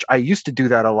that much. I used to do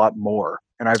that a lot more,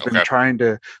 and I've been trying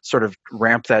to sort of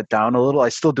ramp that down a little. I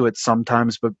still do it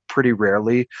sometimes, but pretty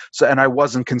rarely. So, and I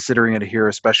wasn't considering it here,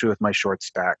 especially with my short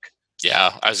stack.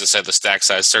 Yeah, as I said, the stack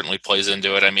size certainly plays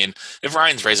into it. I mean, if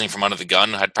Ryan's raising from under the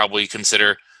gun, I'd probably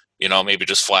consider, maybe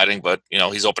just flatting, but,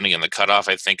 he's opening in the cutoff.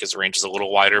 I think his range is a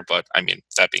little wider, but I mean,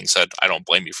 that being said, I don't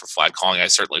blame you for flat calling. I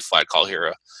certainly flat call here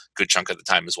a good chunk of the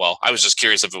time as well. I was just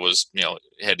curious if it was, it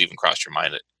had even crossed your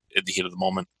mind at the heat of the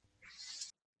moment.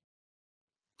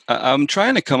 I'm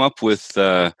trying to come up with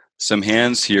some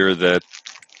hands here that,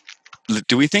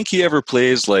 do we think he ever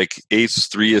plays like ace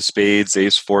 3 of spades,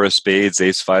 ace 4 of spades,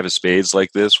 ace 5 of spades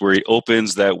like this, where he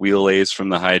opens that wheel ace from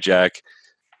the hijack?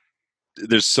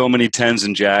 There's so many tens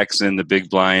and jacks in the big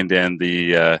blind and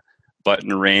the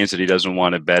button range that he doesn't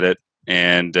want to bet it.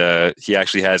 And he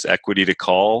actually has equity to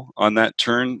call on that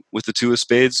turn with the 2 of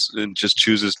spades and just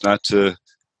chooses not to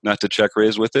check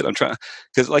raise with it. I'm trying,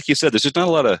 because like you said, there's just not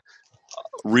a lot of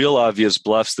real obvious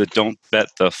bluffs that don't bet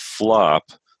the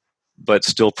flop but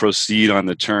still proceed on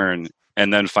the turn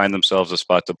and then find themselves a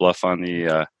spot to bluff on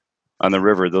the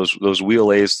river. Those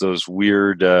wheel ace, those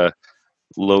weird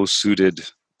low suited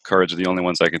cards are the only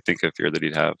ones I can think of here that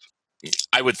he'd have.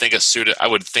 I would think a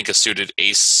suited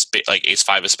ace, like ace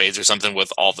 5 of spades or something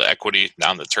with all the equity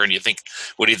down the turn, you think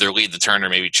would either lead the turn or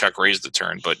maybe check raise the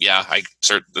turn. But yeah,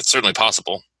 that's certainly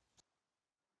possible.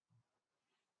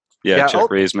 Yeah, check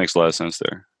raise makes a lot of sense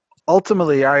there.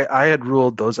 Ultimately, I had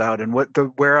ruled those out, and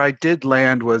where I did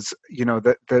land was,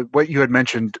 that what you had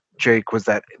mentioned, Jake, was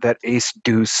that ace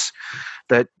deuce,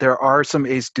 that there are some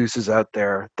ace deuces out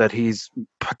there that he's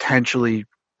potentially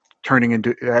turning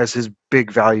into as his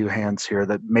big value hands here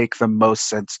that make the most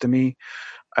sense to me.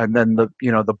 And then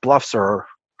the bluffs are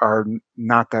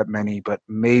not that many, but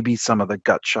maybe some of the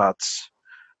gut shots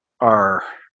are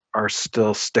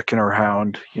still sticking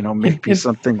around, maybe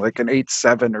something like an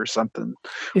 8-7 or something.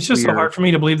 It's just weird. So hard for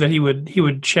me to believe that he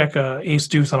would check a ace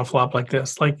deuce on a flop like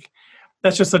this. Like,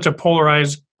 that's just such a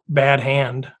polarized bad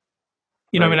hand.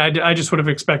 Right. I mean, I just would have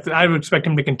expected. I would expect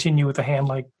him to continue with a hand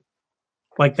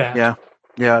like that.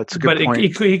 Yeah, it's a good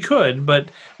point. But he could, but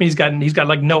I mean, he's got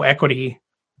like no equity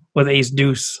with ace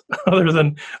deuce other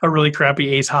than a really crappy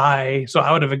ace high. So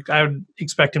I would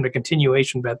expect him to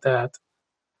continuation bet that.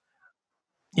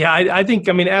 Yeah, I think,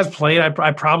 I mean, as played,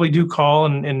 I probably do call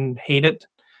and hate it.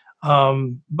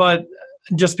 But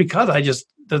just because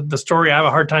the story, I have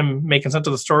a hard time making sense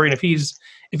of the story. And if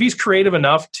he's creative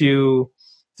enough to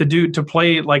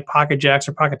play like pocket jacks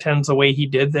or pocket tens the way he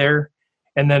did there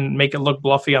and then make it look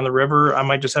bluffy on the river, I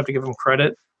might just have to give him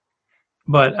credit.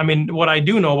 But I mean, what I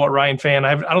do know about Ryan Fan,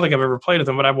 I don't think I've ever played with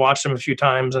him, but I've watched him a few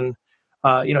times, and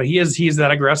he's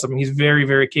that aggressive, and he's very,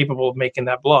 very capable of making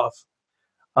that bluff.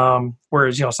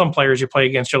 Whereas, some players you play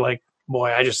against, you're like,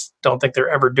 boy, I just don't think they're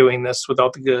ever doing this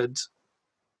without the goods.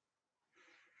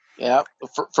 Yeah,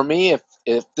 for me,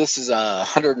 if this is a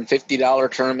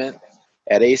 $150 tournament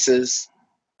at Aces,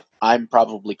 I'm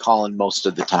probably calling most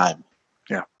of the time.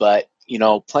 Yeah. But,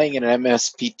 playing in an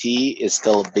MSPT is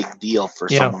still a big deal for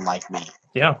someone like me.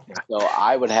 Yeah. So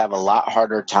I would have a lot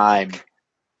harder time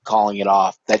calling it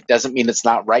off. That doesn't mean it's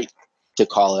not right to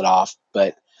call it off,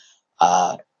 but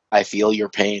I feel your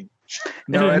pain.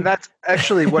 No, and that's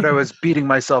actually what I was beating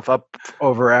myself up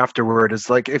over afterward. Is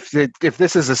like, if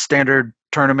this is a standard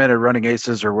tournament at Running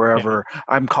Aces or wherever,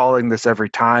 I'm calling this every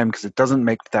time because it doesn't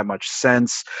make that much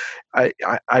sense.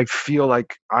 I feel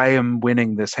like I am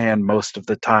winning this hand most of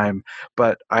the time,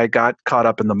 but I got caught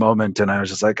up in the moment, and I was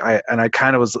just like, and that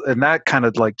kind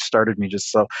of like started me just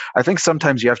so. I think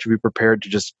sometimes you have to be prepared to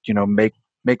just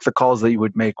make the calls that you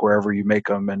would make wherever you make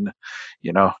them, and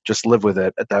just live with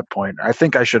it at that point. I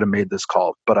think I should have made this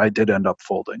call, but I did end up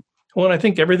folding. Well, and I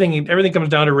think everything comes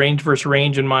down to range versus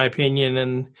range, in my opinion.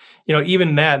 And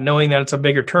even that, knowing that it's a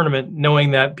bigger tournament,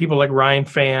 knowing that people like Ryan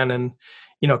Fan and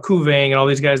Kuvang and all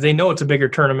these guys, they know it's a bigger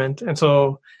tournament, and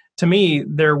so to me,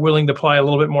 they're willing to apply a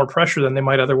little bit more pressure than they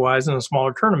might otherwise in a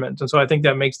smaller tournament. And so I think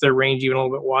that makes their range even a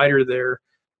little bit wider there.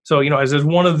 So, as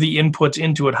one of the inputs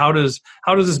into it, how does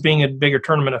this being a bigger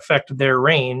tournament affect their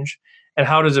range, and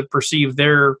how does it perceive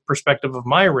their perspective of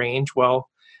my range? Well,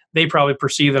 they probably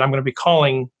perceive that I'm going to be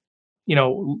calling,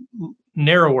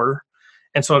 narrower,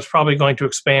 and so it's probably going to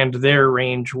expand their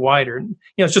range wider.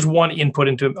 It's just one input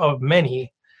of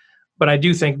many, but I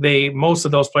do think most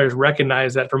of those players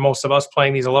recognize that for most of us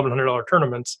playing these $1,100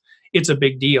 tournaments, it's a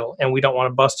big deal, and we don't want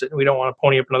to bust it, and we don't want to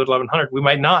pony up another $1,100. We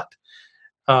might not.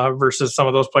 Versus some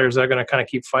of those players that are going to kind of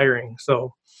keep firing.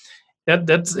 So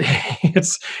that's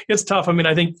it's tough. I mean,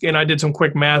 I think, and I did some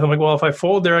quick math. I'm like, well, if I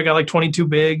fold there, I got like 22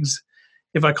 bigs.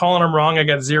 If I call on them wrong, I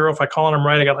got 0. If I call on them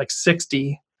right, I got like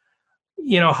 60.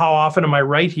 How often am I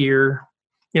right here?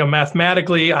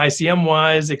 Mathematically, ICM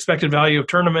wise, expected value of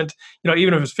tournament,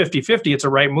 even if it's 50-50, it's a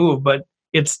right move, but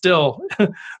it's still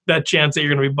that chance that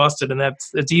you're going to be busted. And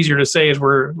it's easier to say as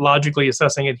we're logically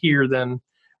assessing it here than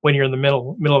when you're in the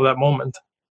middle of that moment.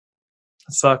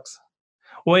 It sucks.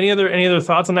 Well, any other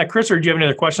thoughts on that, Chris, or do you have any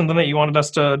other questions on that you wanted us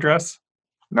to address?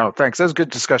 No, thanks. That was a good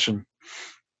discussion.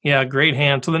 Yeah, great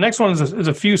hand. So the next one is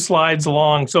a few slides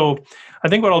long. So I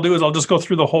think what I'll do is I'll just go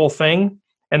through the whole thing,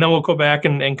 and then we'll go back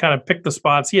and kind of pick the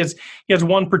spots. He has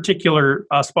one particular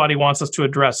spot he wants us to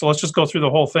address. So let's just go through the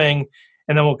whole thing,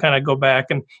 and then we'll kind of go back.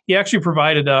 And he actually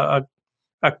provided a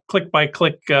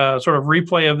click-by-click sort of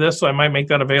replay of this, so I might make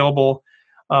that available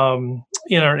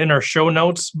in our show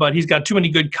notes. But he's got too many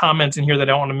good comments in here that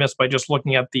I don't want to miss by just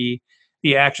looking at the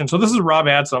action. So this is Rob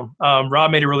Adsum.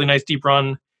 Rob made a really nice deep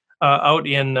run out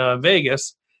in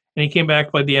Vegas, and he came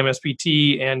back, played the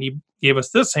MSPT, and he gave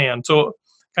us this hand. So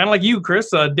kind of like you,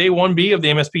 Chris, day 1B of the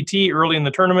MSPT early in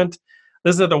the tournament.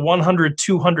 This is at the 100,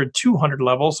 200, 200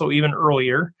 level, so even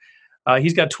earlier.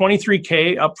 He's got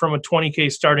 23K up from a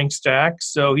 20K starting stack,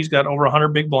 so he's got over 100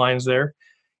 big blinds there.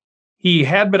 He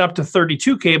had been up to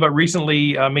 32K, but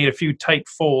recently made a few tight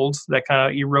folds that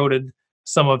kind of eroded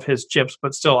some of his chips,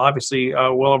 but still obviously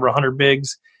well over 100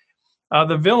 bigs.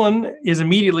 The villain is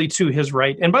immediately to his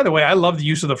right. And by the way, I love the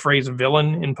use of the phrase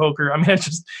villain in poker. I mean,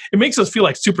 it makes us feel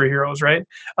like superheroes, right?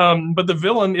 But the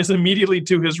villain is immediately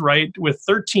to his right with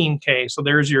 13K. So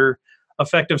there's your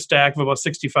effective stack of about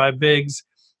 65 bigs.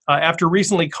 After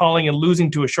recently calling and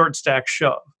losing to a short stack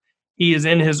shove. He is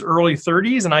in his early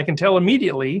 30s, and I can tell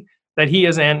immediately that he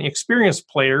is an experienced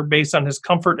player based on his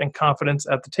comfort and confidence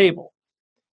at the table.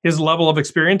 His level of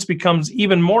experience becomes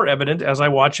even more evident as I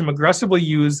watch him aggressively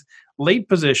use late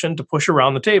position to push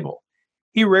around the table.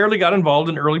 He rarely got involved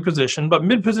in early position, but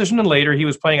mid-position and later he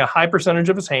was playing a high percentage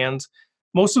of his hands,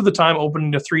 most of the time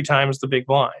opening to 3 times the big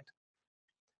blind.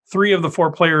 3 of the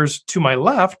 4 players to my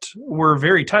left were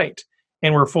very tight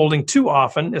and were folding too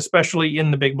often, especially in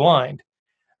the big blind.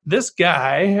 This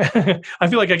guy, I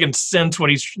feel like I can sense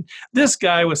this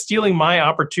guy was stealing my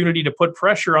opportunity to put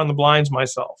pressure on the blinds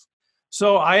myself.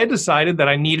 So I had decided that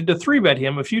I needed to 3-bet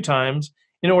him a few times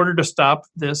in order to stop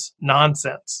this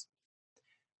nonsense.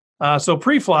 So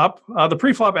pre-flop, the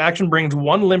pre-flop action brings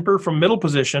 1 limper from middle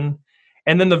position,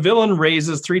 and then the villain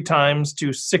raises 3 times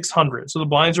to 600. So the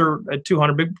blinds are at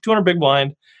 200 big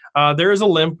blind. There is a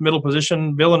limp, middle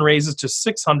position. Villain raises to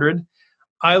 600.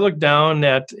 I look down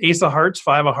at ace of hearts,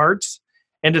 5 of hearts,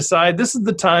 and decide this is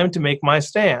the time to make my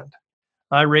stand.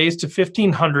 I raise to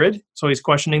 1,500, so he's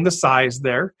questioning the size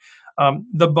there.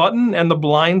 The button and the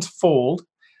blinds fold.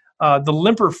 The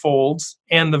limper folds,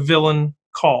 and the villain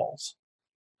calls.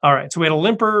 All right, so we had a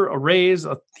limper, a raise,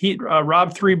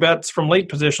 Rob 3 bets from late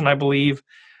position, I believe,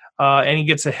 and he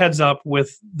gets a heads up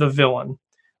with the villain.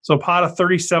 So pot of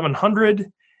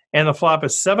 3,700, and the flop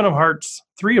is 7 of hearts,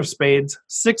 3 of spades,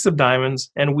 6 of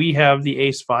diamonds, and we have the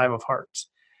ace 5 of hearts.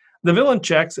 The villain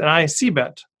checks, and I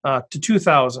c-bet to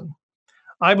 2,000.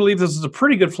 I believe this is a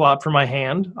pretty good flop for my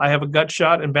hand. I have a gut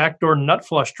shot and backdoor nut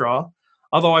flush draw.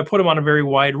 Although I put him on a very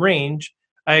wide range,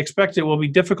 I expect it will be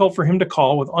difficult for him to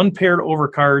call with unpaired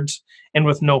overcards and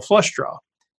with no flush draw.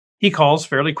 He calls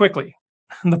fairly quickly.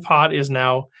 The pot is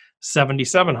now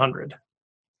 7,700.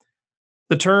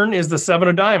 The turn is the 7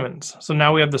 of diamonds. So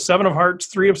now we have the 7 of hearts,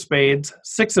 3 of spades,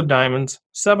 6 of diamonds,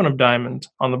 7 of diamonds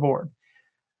on the board.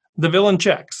 The villain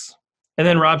checks. And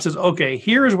then Rob says, okay,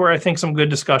 here is where I think some good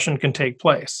discussion can take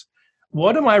place.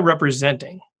 What am I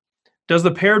representing? Does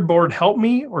the paired board help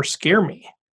me or scare me?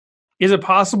 Is it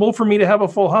possible for me to have a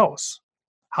full house?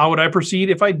 How would I proceed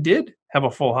if I did have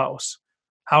a full house?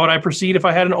 How would I proceed if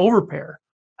I had an overpair?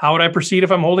 How would I proceed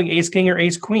if I'm holding ace king or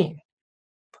ace queen?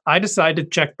 I decide to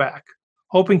check back,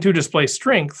 hoping to display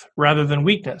strength rather than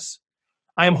weakness.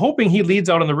 I am hoping he leads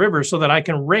out on the river so that I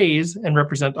can raise and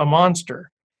represent a monster.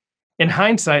 In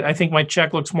hindsight, I think my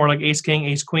check looks more like ace king,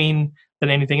 ace queen than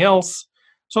anything else.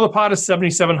 So the pot is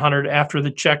 7,700 after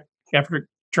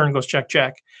turn goes check,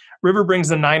 check. River brings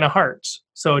the 9 of hearts.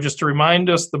 So just to remind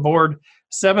us, the board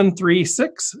 7, 3,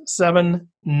 6, 7,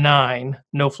 9,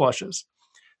 no flushes.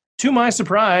 To my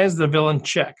surprise, the villain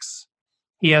checks.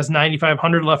 He has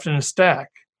 9,500 left in his stack.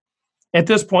 At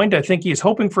this point, I think he's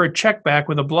hoping for a check back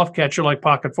with a bluff catcher like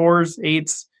pocket 4s,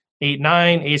 8s, 8,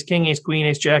 9, ace king, ace queen,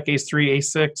 ace jack, ace 3,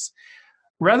 ace 6.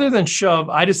 Rather than shove,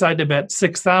 I decide to bet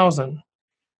 6,000.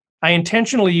 I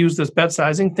intentionally used this bet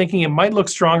sizing, thinking it might look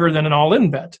stronger than an all-in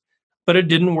bet, but it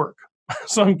didn't work.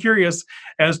 So I'm curious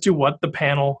as to what the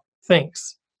panel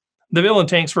thinks. The villain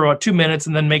tanks for about 2 minutes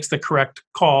and then makes the correct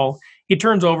call. He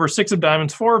turns over 6 of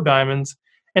diamonds, 4 of diamonds,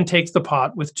 and takes the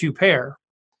pot with 2 pair.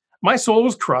 My soul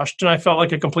was crushed, and I felt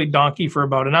like a complete donkey for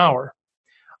about an hour.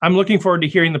 I'm looking forward to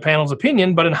hearing the panel's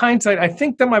opinion, but in hindsight, I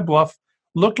think that my bluff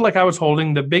looked like I was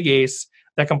holding the big ace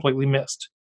that completely missed.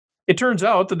 It turns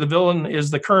out that the villain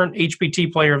is the current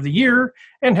HPT player of the year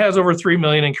and has over $3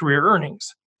 million in career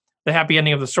earnings. The happy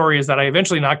ending of the story is that I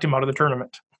eventually knocked him out of the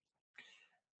tournament.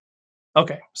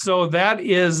 Okay, so that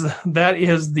is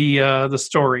the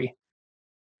story.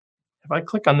 If I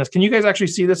click on this, can you guys actually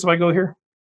see this if I go here?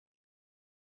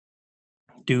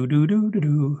 Do.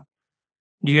 Do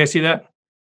you guys see that?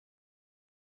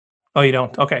 Oh, you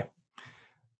don't? Okay.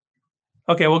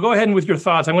 Okay, well, go ahead and with your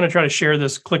thoughts. I'm going to try to share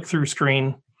this click-through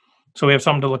screen so we have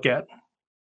something to look at.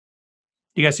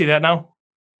 You guys see that now?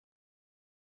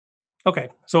 Okay,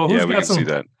 so Yeah, we can see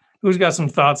that. Who's got some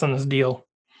thoughts on this deal?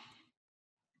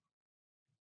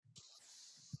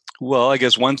 Well, I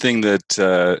guess one thing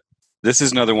that this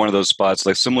is another one of those spots,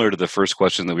 like similar to the first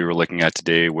question that we were looking at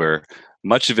today, where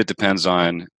much of it depends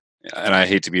on, and I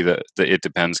hate to be the it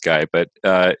depends guy, but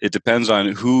it depends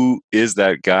on who is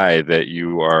that guy that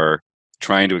you are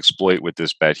trying to exploit with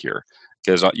this bet here.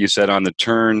 Because you said on the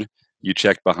turn, you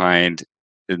checked behind,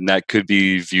 and that could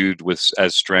be viewed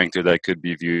as strength, or that could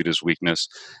be viewed as weakness.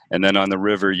 And then on the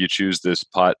river, you choose this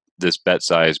bet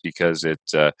size because it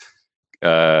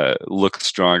looks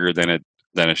stronger than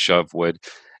a shove would.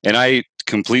 And I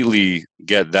completely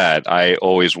get that. I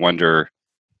always wonder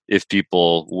if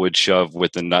people would shove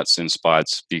with the nuts in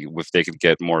spots if they could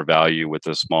get more value with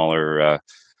a smaller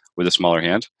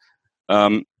hand.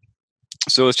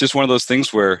 So it's just one of those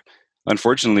things where,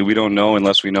 unfortunately, we don't know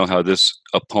unless we know how this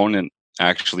opponent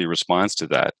actually responds to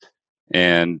that.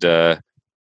 And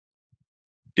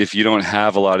if you don't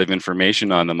have a lot of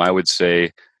information on them, I would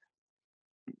say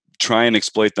try and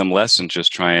exploit them less and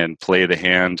just try and play the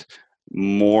hand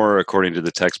more according to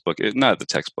the textbook. Not the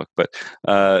textbook, but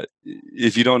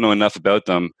if you don't know enough about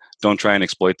them, don't try and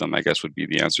exploit them, I guess would be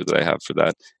the answer that I have for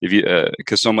that. If you,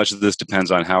 because so much of this depends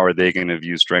on how are they going to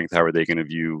view strength, how are they going to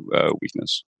view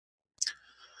weakness.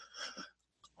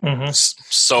 Mm-hmm.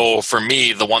 So for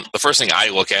me, the first thing I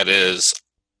look at is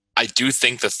I do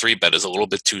think the 3-bet is a little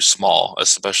bit too small,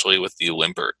 especially with the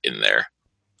limper in there.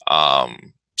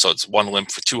 So it's one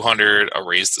limp for 200, a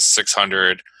raise to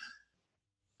 600,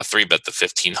 a 3-bet the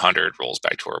 1500 rolls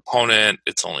back to our opponent.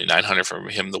 It's only 900 for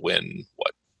him to win,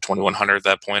 2100 at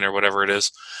that point or whatever it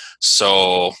is.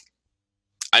 So,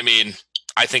 I mean,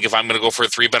 I think if I'm going to go for a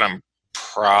 3-bet, I'm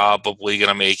probably going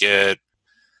to make it.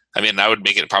 I mean, I would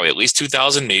make it probably at least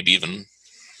 2,000, maybe even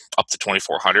up to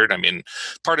 2,400. I mean,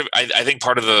 I think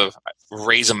part of the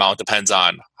raise amount depends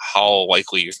on how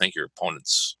likely you think your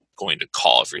opponent's going to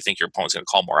call. If you think your opponent's going to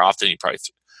call more often, you probably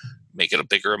make it a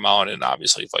bigger amount, and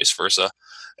obviously vice versa.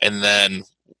 And then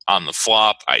on the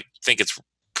flop, I think it's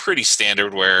pretty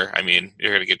standard where, I mean,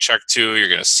 you're going to get checked to, you're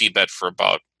going to c-bet for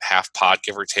about half pot,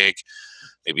 give or take,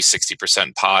 maybe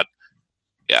 60% pot.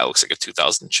 Yeah, it looks like a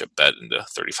 2,000 chip bet into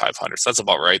 3,500. So that's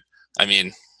about right. I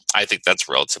mean, I think that's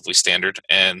relatively standard.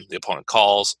 And the opponent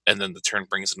calls, and then the turn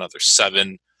brings another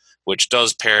 7, which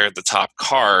does pair the top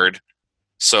card.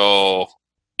 So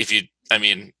if you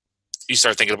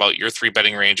start thinking about your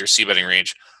 3-betting range or c-betting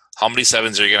range, how many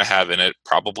 7s are you going to have in it?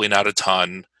 Probably not a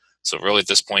ton. So really at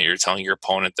this point, you're telling your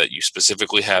opponent that you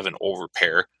specifically have an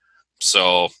overpair.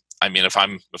 So, I mean, if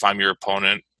I'm your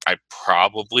opponent, I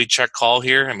probably check call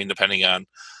here. I mean, depending on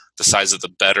the size of the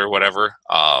bet or whatever.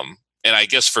 And I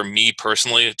guess for me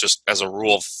personally, just as a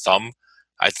rule of thumb,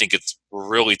 I think it's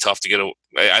really tough to get away.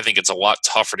 I think it's a lot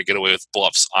tougher to get away with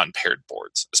bluffs on paired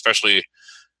boards, especially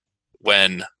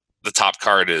when the top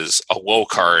card is a low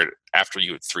card after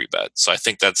you would 3-bet. So I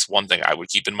think that's one thing I would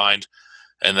keep in mind.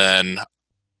 And then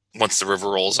once the river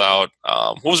rolls out,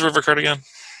 what was the river card again?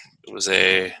 It was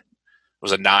a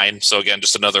 9. So again,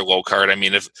 just another low card. I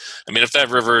mean, if that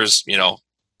river's,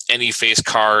 any face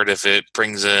card, if it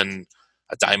brings in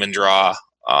a diamond draw,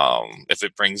 if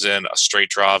it brings in a straight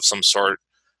draw of some sort,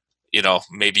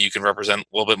 maybe you can represent a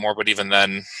little bit more, but even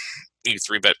then you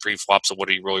 3-bet pre-flop. So what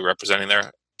are you really representing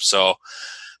there? So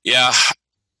yeah,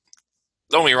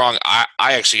 don't get me wrong.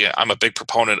 I'm a big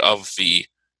proponent of the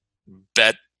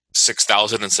bet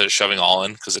 6,000 instead of shoving all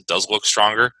in, because it does look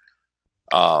stronger.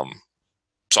 So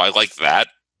I like that,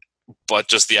 but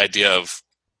just the idea of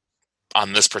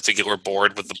on this particular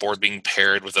board, with the board being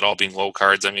paired, with it all being low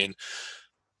cards, I mean,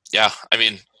 yeah, I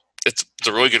mean, it's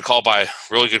a really good call by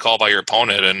your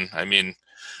opponent. And I mean,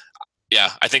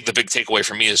 yeah, I think the big takeaway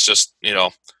for me is just,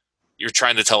 you're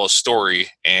trying to tell a story,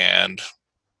 and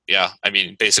yeah, I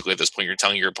mean, basically at this point, you're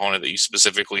telling your opponent that you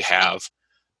specifically have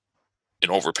an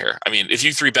overpair. I mean, if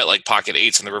you 3-bet like pocket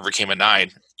 8s and the river came a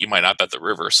 9, you might not bet the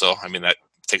river. So, I mean, that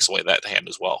takes away that hand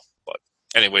as well. But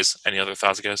anyways, any other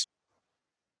thoughts, guys?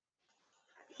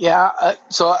 Yeah,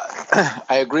 so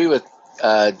I agree with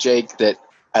Jake that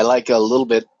I like a little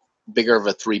bit bigger of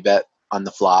a 3-bet on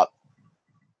the flop.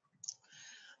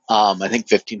 I think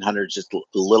 1,500 is just a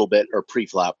little bit, or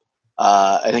pre-flop.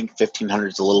 I think 1,500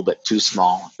 is a little bit too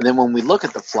small. And then when we look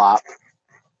at the flop,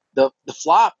 the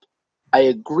flop, I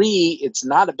agree it's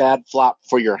not a bad flop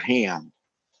for your hand,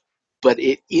 but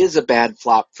it is a bad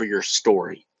flop for your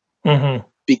story. Mm-hmm.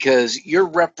 because you're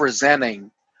representing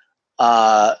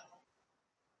a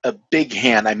big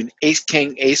hand. I mean, ace,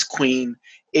 king, ace, queen,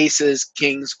 aces,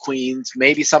 kings, queens,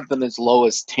 maybe something as low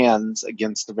as tens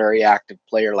against a very active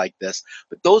player like this.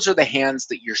 But those are the hands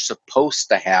that you're supposed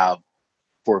to have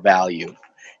for value.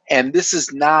 And this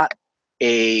is not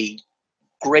a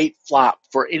great flop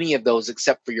for any of those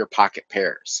except for your pocket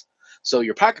pairs. So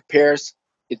your pocket pairs,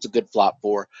 it's a good flop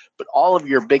for, but all of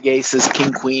your big aces,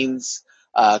 king, queens,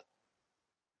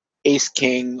 ace,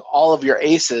 king, all of your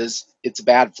aces, it's a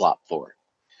bad flop for.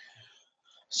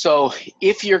 So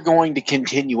if you're going to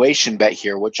continuation bet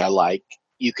here, which I like,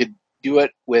 you could do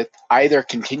it with either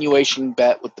continuation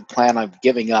bet with the plan of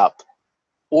giving up,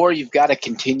 or you've got to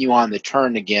continue on the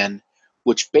turn again,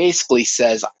 which basically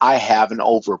says I have an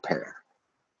overpair.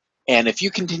 And if you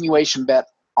continuation bet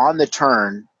on the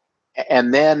turn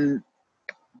and then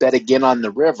bet again on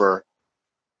the river,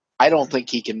 I don't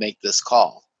think he can make this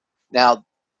call. Now,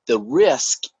 the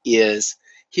risk is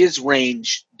his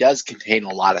range does contain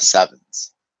a lot of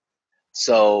sevens.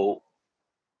 So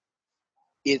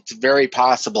it's very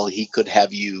possible he could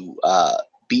have you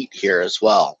beat here as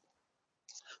well.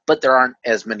 But there aren't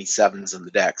as many sevens in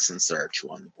the deck since there are two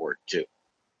on the board too.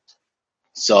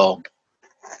 So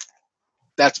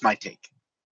that's my take.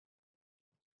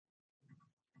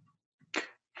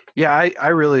 Yeah, I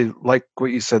really like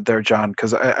what you said there, John,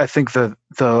 because I think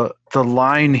the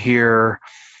line here,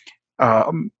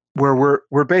 where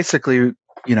we're basically,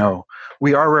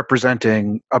 we are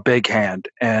representing a big hand,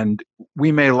 and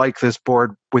we may like this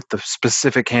board with the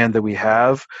specific hand that we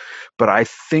have, but I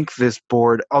think this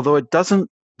board, although it doesn't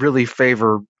really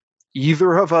favor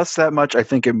either of us that much, I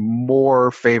think it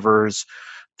more favors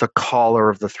the caller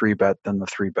of the 3-bet than the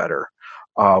 3-better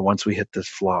once we hit this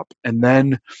flop. And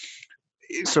then,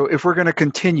 so if we're going to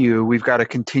continue, we've got to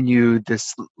continue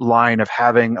this line of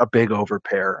having a big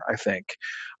overpair, I think,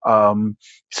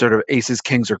 sort of aces,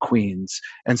 kings, or queens.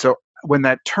 And so when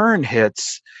that turn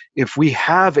hits, if we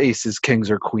have aces, kings,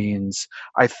 or queens,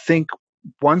 I think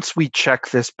once we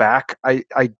check this back,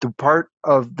 the part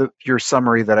of your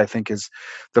summary that I think is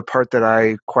the part that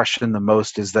I question the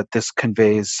most is that this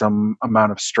conveys some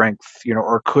amount of strength,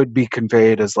 or could be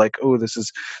conveyed as like, oh, this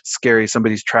is scary,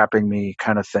 somebody's trapping me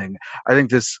kind of thing. I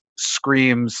think this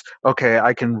screams, okay,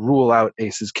 I can rule out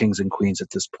aces, kings, and queens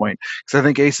at this point. Because I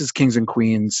think aces, kings, and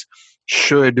queens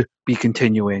should be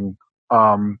continuing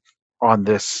on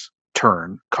this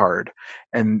turn card,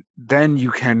 and then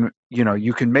you can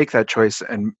make that choice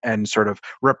and sort of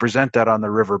represent that on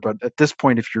the river. But at this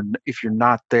point, if you're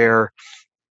not there,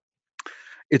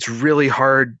 it's really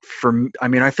hard for me. I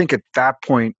mean, I think at that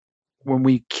point when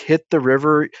we hit the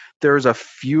river, there's a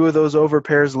few of those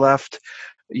overpairs left.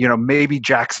 Maybe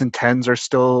jacks and tens are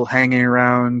still hanging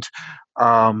around,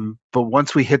 but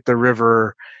once we hit the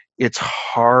river, it's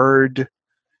hard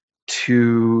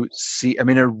to see. I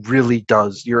mean, it really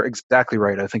does. You're exactly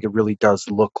right. I think it really does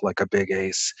look like a big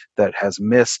ace that has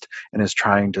missed and is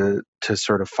trying to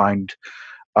sort of find,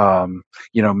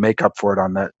 make up for it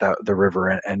on the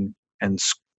river and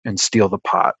steal the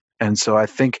pot. And so I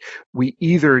think we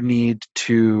either need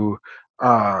to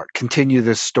continue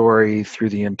this story through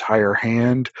the entire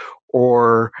hand,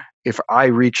 or if I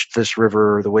reached this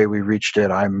river the way we reached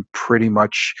it, I'm pretty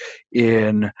much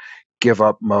in give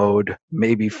up mode.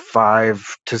 Maybe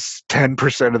 5 to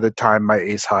 10% of the time my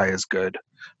ace high is good,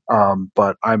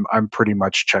 but I'm pretty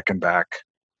much checking back.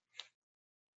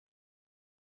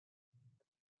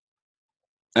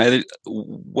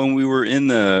 When we were in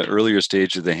the earlier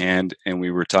stage of the hand and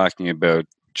we were talking about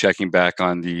checking back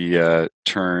on the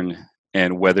turn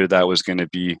and whether that was going to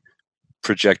be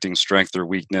projecting strength or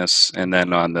weakness, and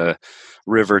then on the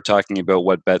river talking about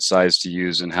what bet size to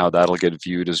use and how that'll get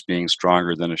viewed as being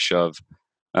stronger than a shove.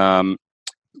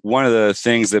 One of the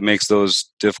things that makes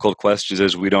those difficult questions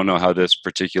is we don't know how this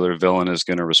particular villain is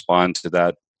going to respond to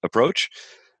that approach.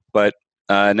 But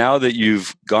now that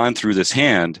you've gone through this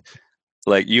hand,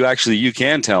 like you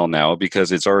can tell now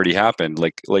because it's already happened.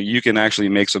 Like you can actually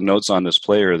make some notes on this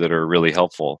player that are really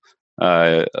helpful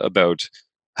about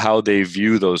how they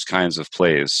view those kinds of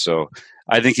plays. So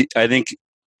I think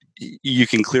you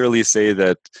can clearly say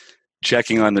that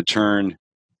checking on the turn,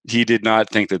 he did not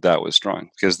think that was strong,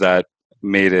 because that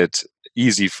made it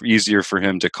easier for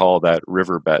him to call that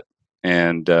river bet.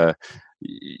 And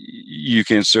you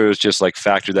can sort of just like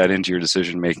factor that into your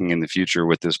decision making in the future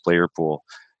with this player pool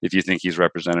if you think he's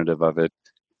representative of it.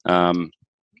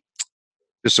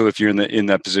 So if you're in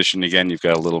that position again, you've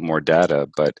got a little more data,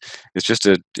 but it's just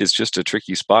a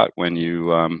tricky spot when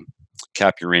you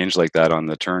cap your range like that on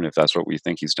the turn, if that's what we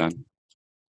think he's done.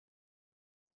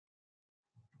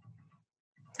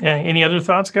 Yeah. Any other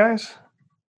thoughts, guys?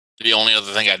 The only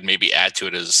other thing I'd maybe add to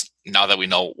it is now that we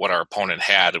know what our opponent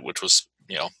had, which was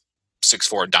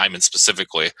 6-4 diamond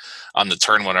specifically on the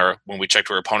turn when we checked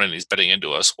our opponent, he's betting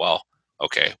into us. Well,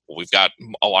 okay, we've got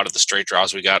a lot of the straight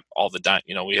draws. We got all the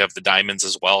we have the diamonds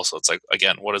as well. So it's like,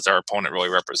 again, what is our opponent really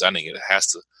representing? It has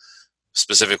to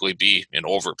specifically be an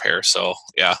overpair. So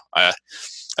yeah,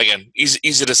 again,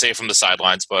 easy to say from the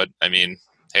sidelines, but I mean,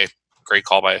 hey, great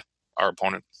call by our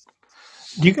opponent.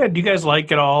 Do you guys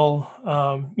like it all?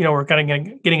 We're kind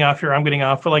of getting off here. I'm getting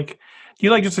off, but like, do you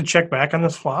like just to check back on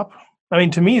this flop? I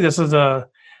mean, to me, this is I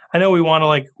know we want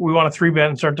to 3-bet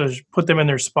and start to put them in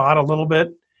their spot a little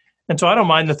bit. And so I don't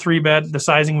mind the 3-bet, the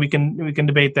sizing. We can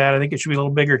debate that. I think it should be a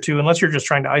little bigger too, unless you're just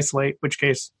trying to isolate, which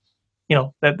case,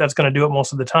 that's going to do it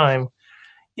most of the time.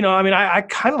 I mean, I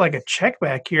kind of like a check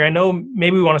back here. I know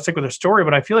maybe we want to stick with a story,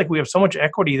 but I feel like we have so much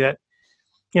equity that,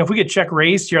 if we get check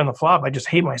raised here on the flop, I just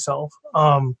hate myself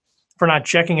for not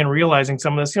checking and realizing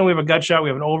some of this. We have a gut shot, we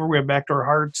have an over, we have backdoor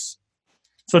hearts.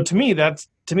 So to me,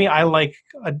 I like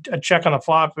a check on the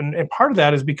flop, and part of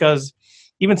that is because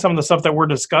even some of the stuff that we're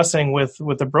discussing with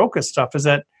the Broca stuff is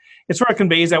that it sort of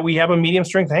conveys that we have a medium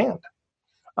strength hand.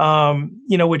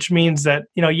 Which means that,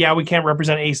 we can't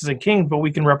represent aces and kings, but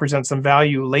we can represent some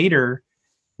value later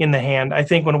in the hand. I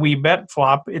think when we bet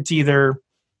flop, it's either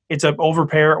it's an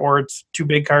overpair or it's 2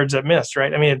 big cards that miss,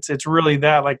 right? I mean, it's really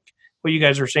that, like what you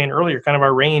guys were saying earlier, kind of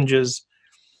our range is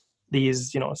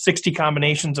these, 60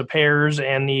 combinations of pairs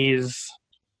and these,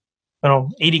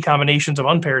 80 combinations of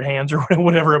unpaired hands or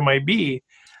whatever it might be.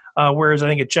 Whereas I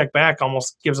think a check back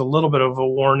almost gives a little bit of a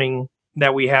warning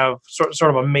that we have sort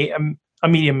of a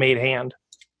medium made hand.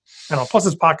 Plus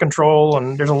it's pot control,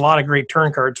 and there's a lot of great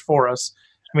turn cards for us.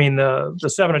 I mean, the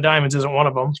 7 of diamonds isn't one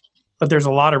of them, but there's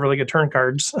a lot of really good turn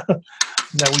cards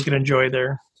that we could enjoy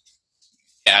there.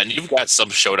 Yeah, and you've got some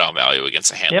showdown value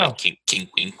against a hand like king,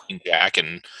 queen, jack,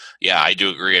 and yeah, I do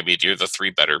agree. I mean, you're the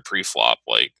 3-better pre-flop,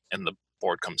 and the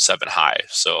board comes 7 high.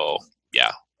 So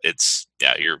yeah,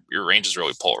 your range is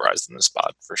really polarized in this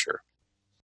spot for sure.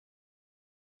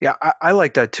 Yeah, I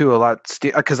like that too a lot,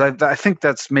 because I think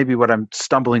that's maybe what I'm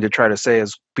stumbling to try to say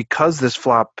is because this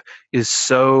flop is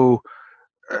so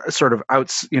sort of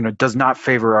does not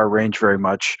favor our range very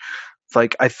much.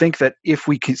 Like, I think that if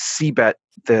we could c-bet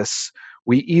this,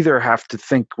 we either have to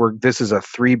think this is a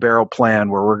 3-barrel plan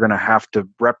where we're going to have to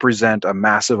represent a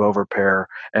massive overpair,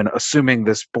 and assuming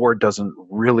this board doesn't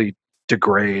really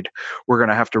degrade, we're going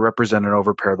to have to represent an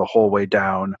overpair the whole way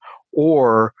down.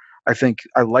 Or I think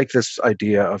I like this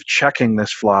idea of checking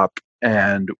this flop,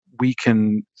 and we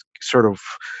can sort of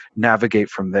navigate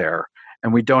from there,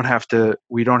 and we don't have to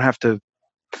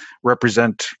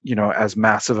represent as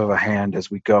massive of a hand as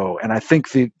we go. And I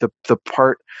think the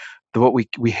part what we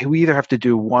either have to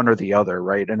do one or the other,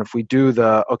 right? And if we do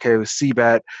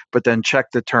c-bet but then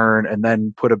check the turn and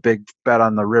then put a big bet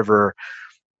on the river,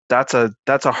 that's a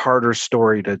harder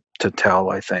story to tell,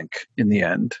 I think, in the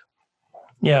end.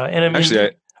 Yeah, and I mean,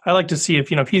 actually, I like to see if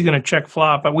he's going to check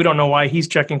flop, but we don't know why he's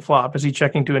checking flop. Is he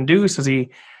checking to induce? Is he?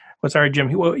 Well, sorry, Jim.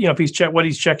 If he's what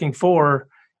he's checking for,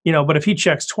 But if he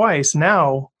checks twice,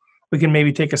 now we can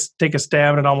maybe take a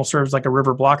stab, and it almost serves like a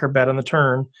river blocker bet on the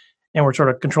turn, and we're sort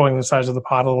of controlling the size of the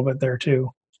pot a little bit there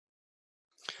too.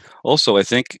 Also, I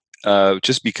think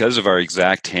just because of our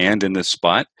exact hand in this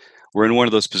spot, we're in one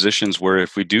of those positions where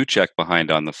if we do check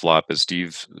behind on the flop, as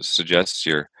Steve suggests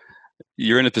here,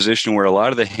 you're in a position where a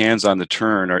lot of the hands on the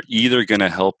turn are either going to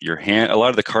help your hand. A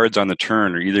lot of the cards on the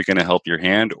turn are either going to help your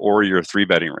hand or your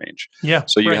 3-betting range. Yeah.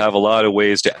 So you have a lot of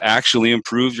ways to actually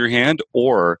improve your hand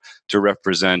or to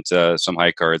represent some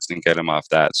high cards and get them off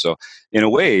that. So in a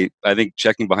way, I think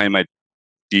checking behind might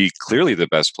be clearly the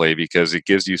best play because it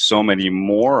gives you so many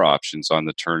more options on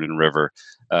the turn and river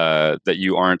that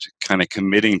you aren't kind of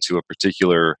committing to a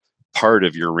particular part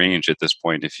of your range at this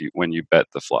point when you bet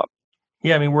the flop.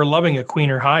 Yeah, I mean, we're loving a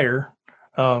queen or higher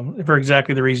for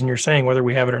exactly the reason you're saying, whether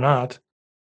we have it or not.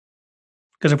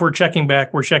 Because if we're checking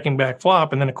back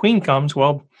flop, and then a queen comes,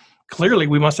 well, clearly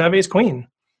we must have ace queen.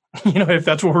 If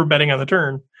that's what we're betting on the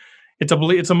turn, it's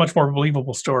a much more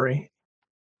believable story.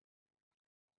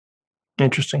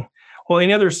 Interesting. Well,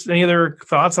 any other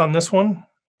thoughts on this one?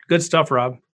 Good stuff,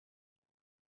 Rob.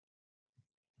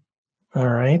 All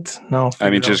right. No, I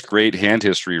mean, just great hand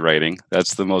history writing.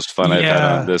 That's the most fun I've had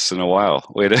on this in a while.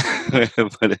 Way to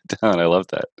put it down. I love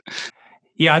that.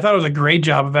 Yeah, I thought it was a great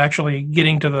job of actually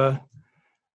getting to the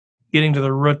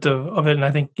root of it. And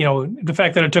I think, the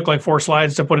fact that it took like 4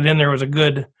 slides to put it in there was a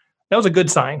good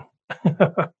sign.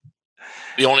 The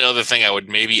only other thing I would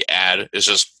maybe add is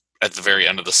just at the very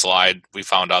end of the slide, we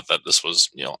found out that this was,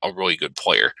 a really good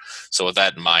player. So with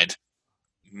that in mind,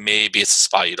 maybe it's a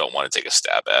spot you don't want to take a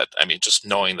stab at. I mean, just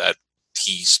knowing that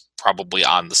he's probably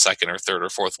on the second or third or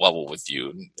fourth level with you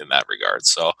in that regard.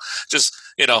 So just,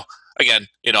 again,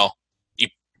 you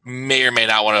may or may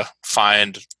not want to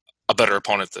find a better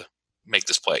opponent to make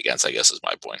this play against, I guess is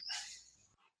my point.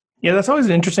 Yeah, that's always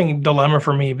an interesting dilemma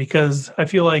for me because I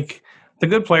feel like the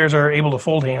good players are able to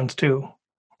fold hands too.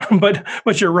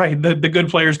 but you're right. The good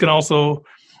players can also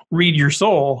read your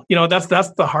soul. That's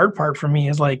the hard part for me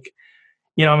is like,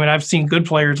 I've seen good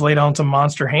players lay down some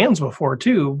monster hands before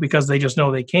too because they just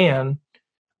know they can.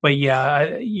 But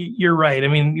yeah, you're right. I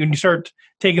mean, when you start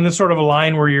taking this sort of a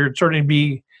line where you're starting to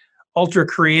be ultra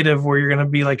creative, where you're going to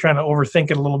be like trying to overthink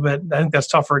it a little bit, I think that's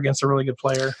tougher against a really good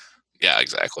player. Yeah,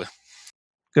 exactly.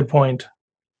 Good point.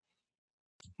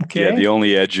 Okay. Yeah, the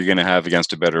only edge you're going to have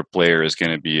against a better player is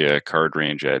going to be a card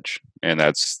range edge, and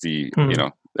that's the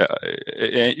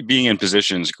being in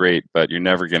position is great, but you're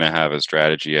never going to have a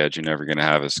strategy edge. You're never going to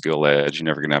have a skill edge. You're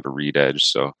never going to have a read edge.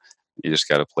 So you just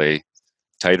got to play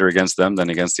tighter against them than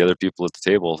against the other people at the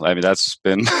table. I mean, that's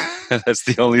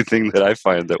the only thing that I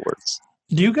find that works.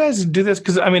 Do you guys do this?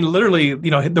 Because I mean, literally,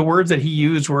 the words that he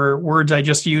used were words I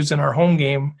just used in our home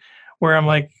game, where I'm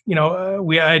like,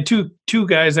 I had two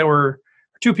guys that were.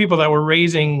 Two people that were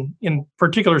raising in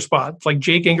particular spots, like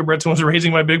Jake Ingebretson was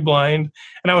raising my big blind.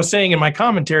 And I was saying in my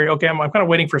commentary, okay, I'm kind of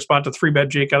waiting for a spot to 3-bet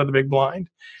Jake out of the big blind.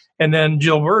 And then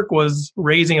Jill Burke was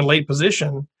raising in late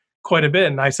position quite a bit.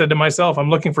 And I said to myself,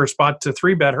 I'm looking for a spot to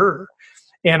 3-bet her.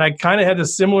 And I kind of had a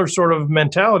similar sort of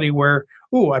mentality where,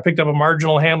 I picked up a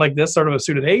marginal hand like this, sort of a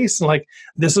suited ace, and like,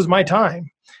 this is my time.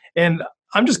 And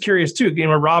I'm just curious too,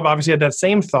 Rob obviously had that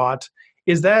same thought.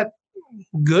 Is that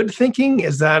good thinking?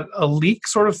 Is that a leak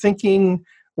sort of thinking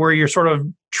where you're sort of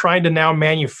trying to now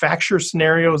manufacture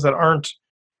scenarios that aren't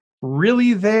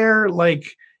really there? Like,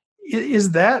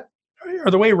 is that,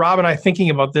 or the way Rob and I thinking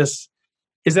about this,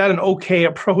 is that an okay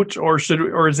approach, or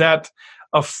is that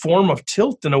a form of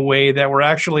tilt in a way that we're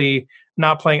actually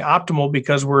not playing optimal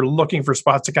because we're looking for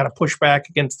spots to kind of push back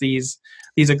against these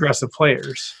aggressive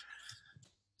players?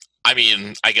 I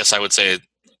mean, I guess I would say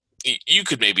you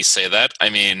could maybe say that.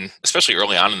 I mean, especially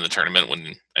early on in the tournament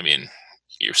when,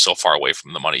 you're so far away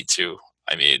from the money too.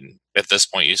 I mean, at this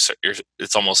point,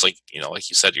 it's almost like, like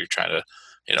you said, you're trying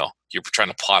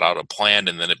to plot out a plan,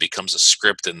 and then it becomes a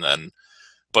script,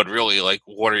 but really, like,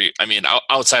 what are you,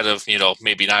 outside of,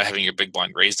 maybe not having your big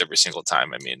blind raised every single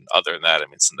time. Other than that,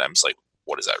 sometimes, like,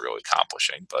 what is that really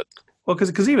accomplishing? But well,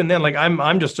 because even then, like,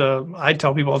 I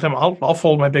tell people all the time, I'll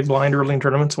fold my big blind early in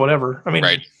tournaments, whatever.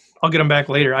 Right. I'll get them back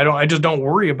later. I just don't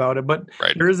worry about it. But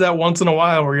There is that once in a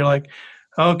while where you're like,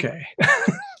 okay.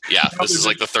 Yeah, this is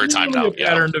like the third time now.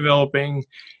 Pattern developing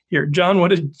here. John, what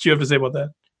did you have to say about that?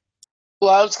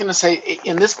 Well, I was going to say,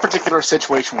 in this particular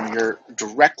situation where you're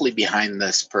directly behind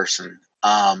this person,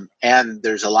 and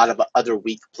there's a lot of other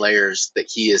weak players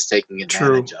that he is taking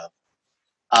advantage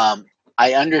of,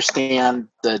 I understand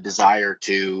the desire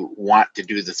to want to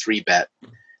do the 3-bet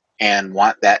and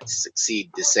want that to succeed,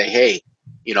 to say, hey,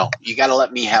 you got to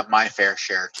let me have my fair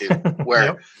share too.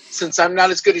 Where since I'm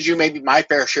not as good as you, maybe my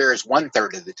fair share is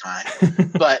 1/3 of the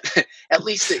time, but at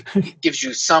least it gives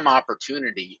you some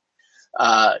opportunity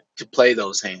to play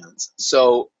those hands.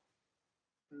 So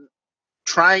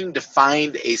trying to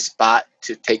find a spot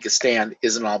to take a stand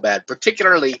isn't all bad.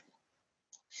 Particularly,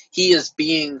 he is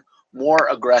being more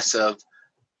aggressive.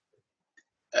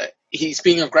 He's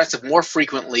being aggressive more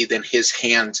frequently than his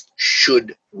hands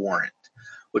should warrant,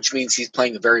 which means he's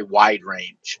playing a very wide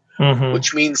range,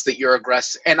 which means that you're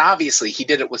aggressive. And obviously he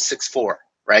did it with 6-4,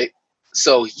 right?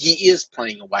 So he is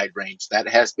playing a wide range. That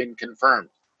has been confirmed.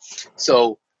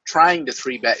 So trying to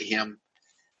 3-bet him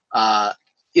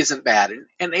isn't bad.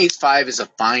 And ace-5 is a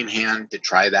fine hand to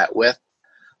try that with.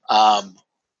 But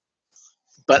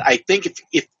I think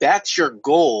if that's your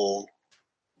goal,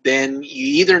 then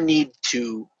you either need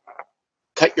to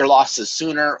cut your losses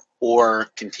sooner or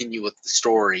continue with the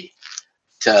story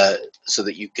so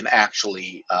that you can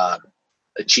actually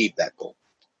achieve that goal.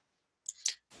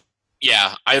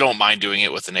 Yeah, I don't mind doing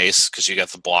it with an ace because you got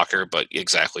the blocker, but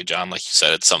exactly, John, like you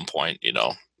said, at some point,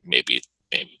 maybe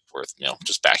worth,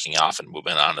 just backing off and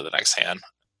moving on to the next hand.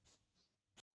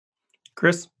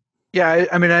 Chris? Yeah,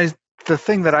 the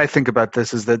thing that I think about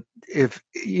this is that if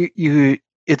you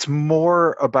it's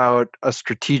more about a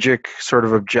strategic sort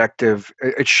of objective.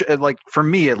 Like for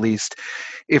me, at least,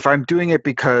 if I'm doing it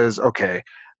because, okay,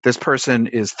 this person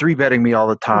is 3-betting me all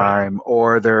the time, right,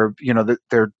 or they're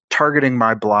targeting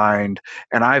my blind,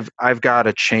 and I've got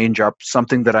to change up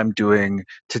something that I'm doing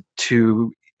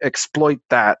to exploit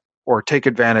that or take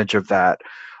advantage of that.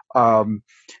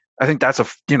 I think that's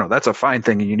a fine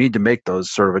thing, and you need to make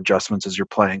those sort of adjustments as you're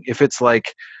playing. If it's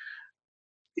like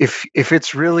if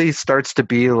it's really starts to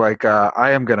be like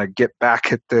I am going to get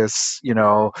back at this, you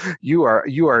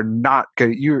are not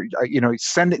good.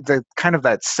 Send the kind of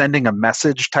that sending a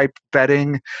message type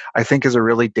betting, I think, is a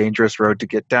really dangerous road to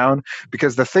get down,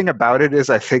 because the thing about it is,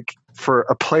 I think for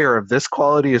a player of this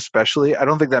quality especially, I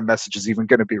don't think that message is even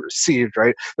going to be received,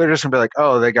 right? They're just going to be like,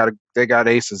 oh, they got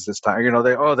aces this time,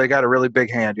 they got a really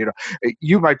big hand.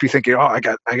 You might be thinking, oh, I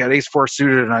got ace 4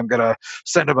 suited and I'm going to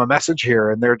send him a message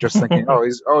here, and they're just thinking,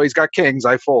 he's got kings,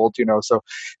 I fold. So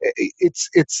it's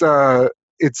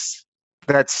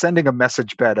that sending a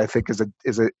message bet, I think,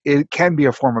 it can be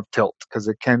a form of tilt, because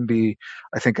it can be,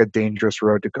 I think, a dangerous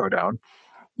road to go down.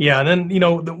 Yeah, and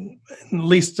then at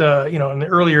least in the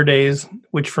earlier days,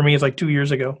 which for me is like 2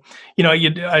 years ago,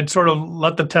 I'd sort of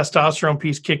let the testosterone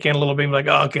piece kick in a little bit, and be like,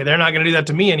 oh, okay, they're not going to do that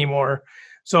to me anymore,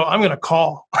 so I'm going to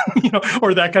call,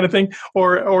 or that kind of thing,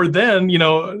 or then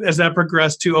as that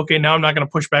progressed to, okay, now I'm not going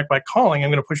to push back by calling, I'm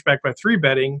going to push back by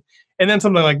 3-betting, and then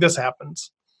something like this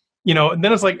happens. And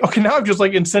then it's like, okay, now I've just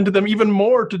like incented them even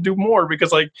more to do more,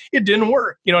 because like it didn't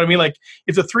work. You know what I mean? Like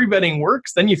if the 3-betting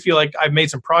works, then you feel like I've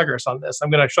made some progress on this. I'm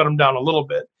going to shut them down a little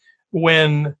bit.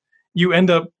 When you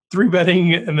end up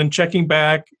 3-betting and then checking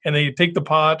back and they take the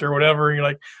pot or whatever, and you're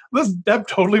like, that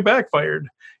totally backfired.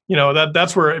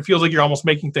 That's where it feels like you're almost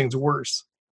making things worse.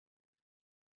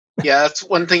 Yeah, that's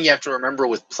one thing you have to remember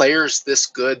with players this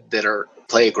good that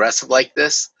play aggressive like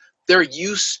this. They're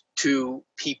used to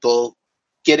people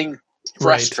getting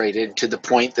frustrated to the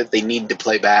point that they need to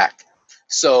play back.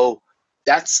 So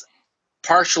that's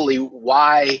partially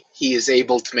why he is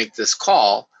able to make this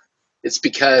call. It's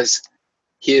because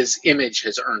his image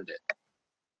has earned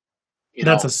it.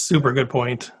 That's a super good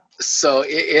point. So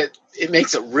it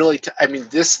makes it really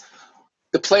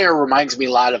the player reminds me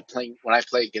a lot of playing when I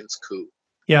play against Koo.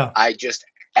 Yeah. I just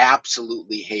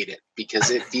absolutely hate it, because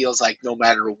it feels like no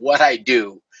matter what I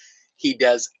do, he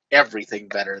does everything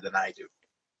better than I do.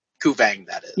 Koo Vang,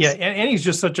 that is. Yeah, and he's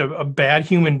just such a bad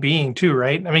human being too,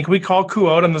 right? I mean, can we call Koo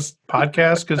out on this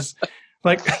podcast? Because,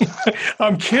 like,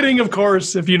 I'm kidding, of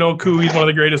course. If you know Koo, he's one of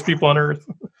the greatest people on earth.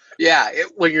 Yeah,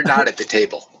 when you're not at the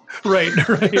table. Right.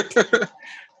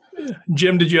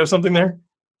 Jim, did you have something there?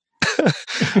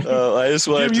 I just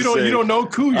wanted Jim, to say, you don't know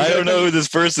Koo. I don't know who this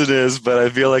person is, but I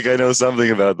feel like I know something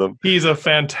about them. He's a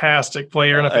fantastic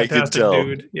player and a fantastic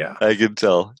dude. Yeah, I can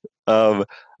tell. I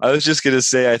was just going to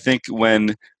say, I think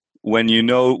when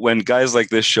guys like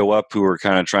this show up who are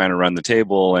kind of trying to run the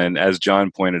table, and as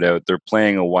John pointed out, they're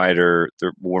playing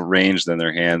they're more range than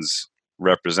their hands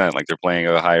represent. Like they're playing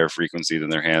a higher frequency than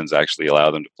their hands actually allow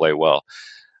them to play well.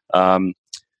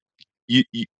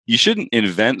 You shouldn't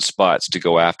invent spots to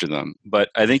go after them, but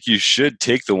I think you should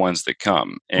take the ones that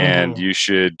come, and you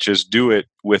should just do it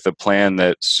with a plan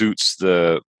that suits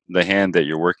the hand that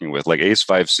you're working with. Like ace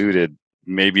 5 suited,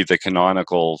 maybe the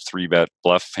canonical 3-bet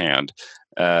bluff hand.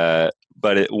 But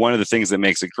one of the things that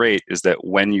makes it great is that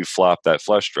when you flop that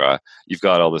flush draw, you've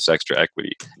got all this extra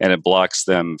equity, and it blocks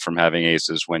them from having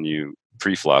aces when you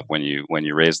pre-flop, when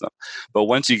you raise them. But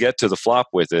once you get to the flop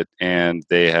with it, and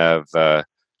they have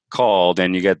called,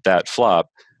 and you get that flop,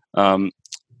 that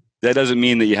doesn't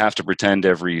mean that you have to pretend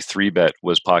every 3-bet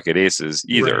was pocket aces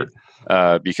either.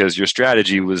 Right. Because your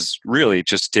strategy was really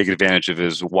just to take advantage of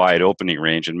his wide opening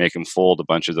range and make him fold a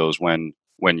bunch of those when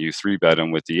you 3-bet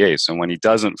him with the ace. And when he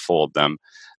doesn't fold them,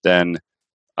 then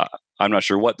I'm not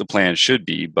sure what the plan should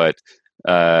be, but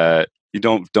you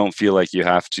don't feel like you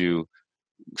have to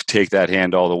take that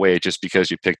hand all the way just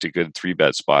because you picked a good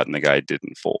 3-bet spot and the guy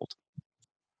didn't fold.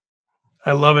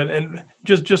 I love it. And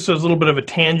just a little bit of a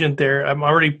tangent there. I'm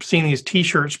already seeing these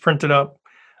T-shirts printed up.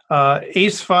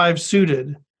 Ace 5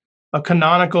 suited, a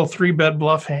canonical 3-bet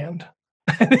bluff hand.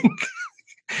 I think.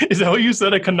 Is that what you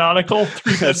said? A canonical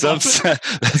 3-bet bluff?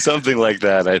 Something like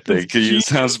that, I think. It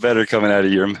sounds better coming out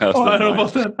of your mouth. Oh, I don't know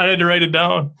about that. I had to write it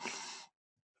down.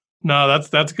 No,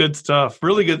 that's good stuff.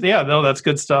 Really good. Yeah, no, that's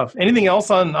good stuff. Anything else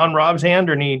on Rob's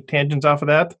hand, or any tangents off of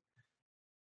that?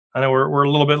 I know we're a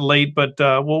little bit late, but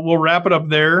we'll wrap it up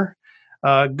there.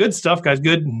 Good stuff, guys.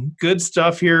 Good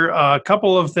stuff here. A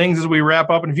couple of things as we wrap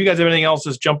up, and if you guys have anything else,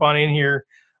 just jump on in here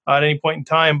at any point in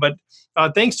time. But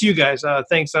thanks to you guys.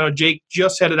 Thanks. I know Jake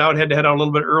just had to head out a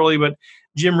little bit early, but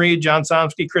Jim Reed, John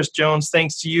Somsky, Chris Jones,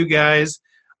 thanks to you guys.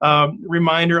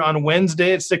 Reminder on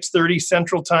Wednesday at 6:30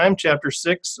 Central Time, Chapter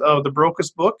 6 of the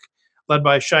Brokus book, led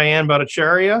by Cheyenne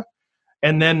Bhattacharya.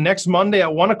 And then next Monday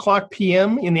at 1 o'clock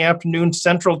p.m. in the afternoon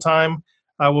Central Time,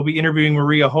 we'll be interviewing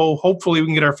Maria Ho. Hopefully we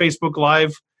can get our Facebook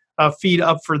Live feed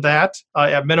up for that.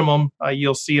 At minimum,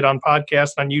 you'll see it on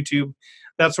podcast on YouTube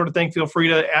that sort of thing, feel free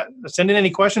to send in any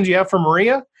questions you have for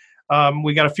Maria.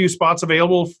 We got a few spots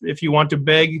available if you want to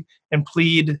beg and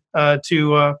plead and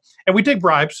we take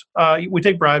bribes. We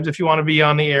take bribes if you want to be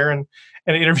on the air and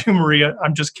interview Maria.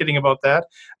 I'm just kidding about that.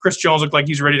 Chris Jones looked like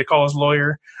he's ready to call his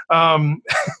lawyer. But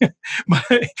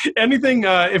anything,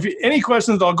 any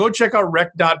questions, I'll go check out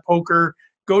rec.poker.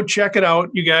 Go check it out,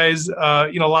 you guys. A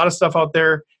lot of stuff out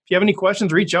there. If you have any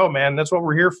questions, reach out, man. That's what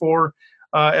we're here for.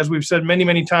 As we've said many,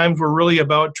 many times, we're really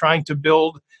about trying to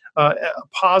build a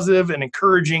positive and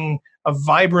encouraging, a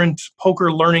vibrant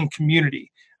poker learning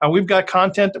community. We've got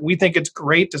content that we think it's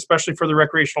great, especially for the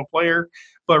recreational player.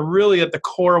 But really at the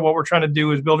core of what we're trying to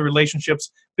do is build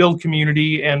relationships, build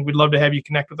community, and we'd love to have you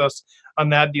connect with us on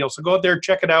that deal. So go out there,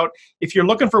 check it out. If you're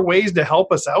looking for ways to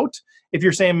help us out, if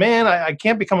you're saying, man, I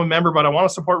can't become a member, but I want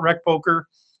to support Rec Poker,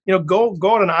 go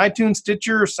out on iTunes,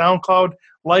 Stitcher, SoundCloud,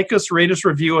 like us, rate us,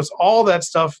 review us. All that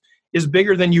stuff is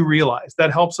bigger than you realize.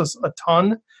 That helps us a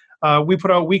ton. We put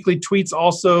out weekly tweets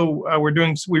also.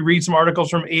 We read some articles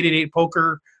from 888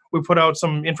 Poker. We put out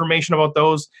some information about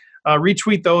those.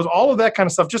 Retweet those. All of that kind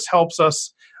of stuff just helps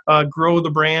us grow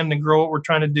the brand and grow what we're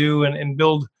trying to do and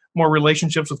build more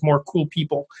relationships with more cool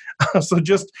people. So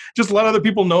just let other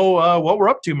people know what we're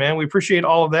up to, man. We appreciate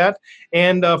all of that.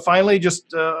 And finally,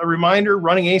 just a reminder,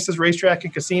 Running Aces Racetrack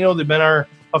and Casino, they've been our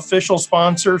official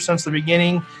sponsor since the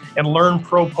beginning, and Learn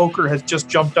Pro Poker has just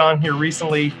jumped on here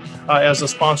recently as a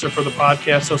sponsor for the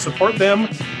podcast. So support them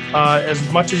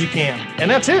as much as you can. And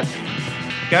that's it.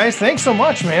 Guys, thanks so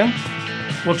much, man.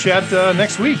 We'll chat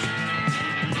next week.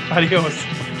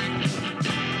 Adios.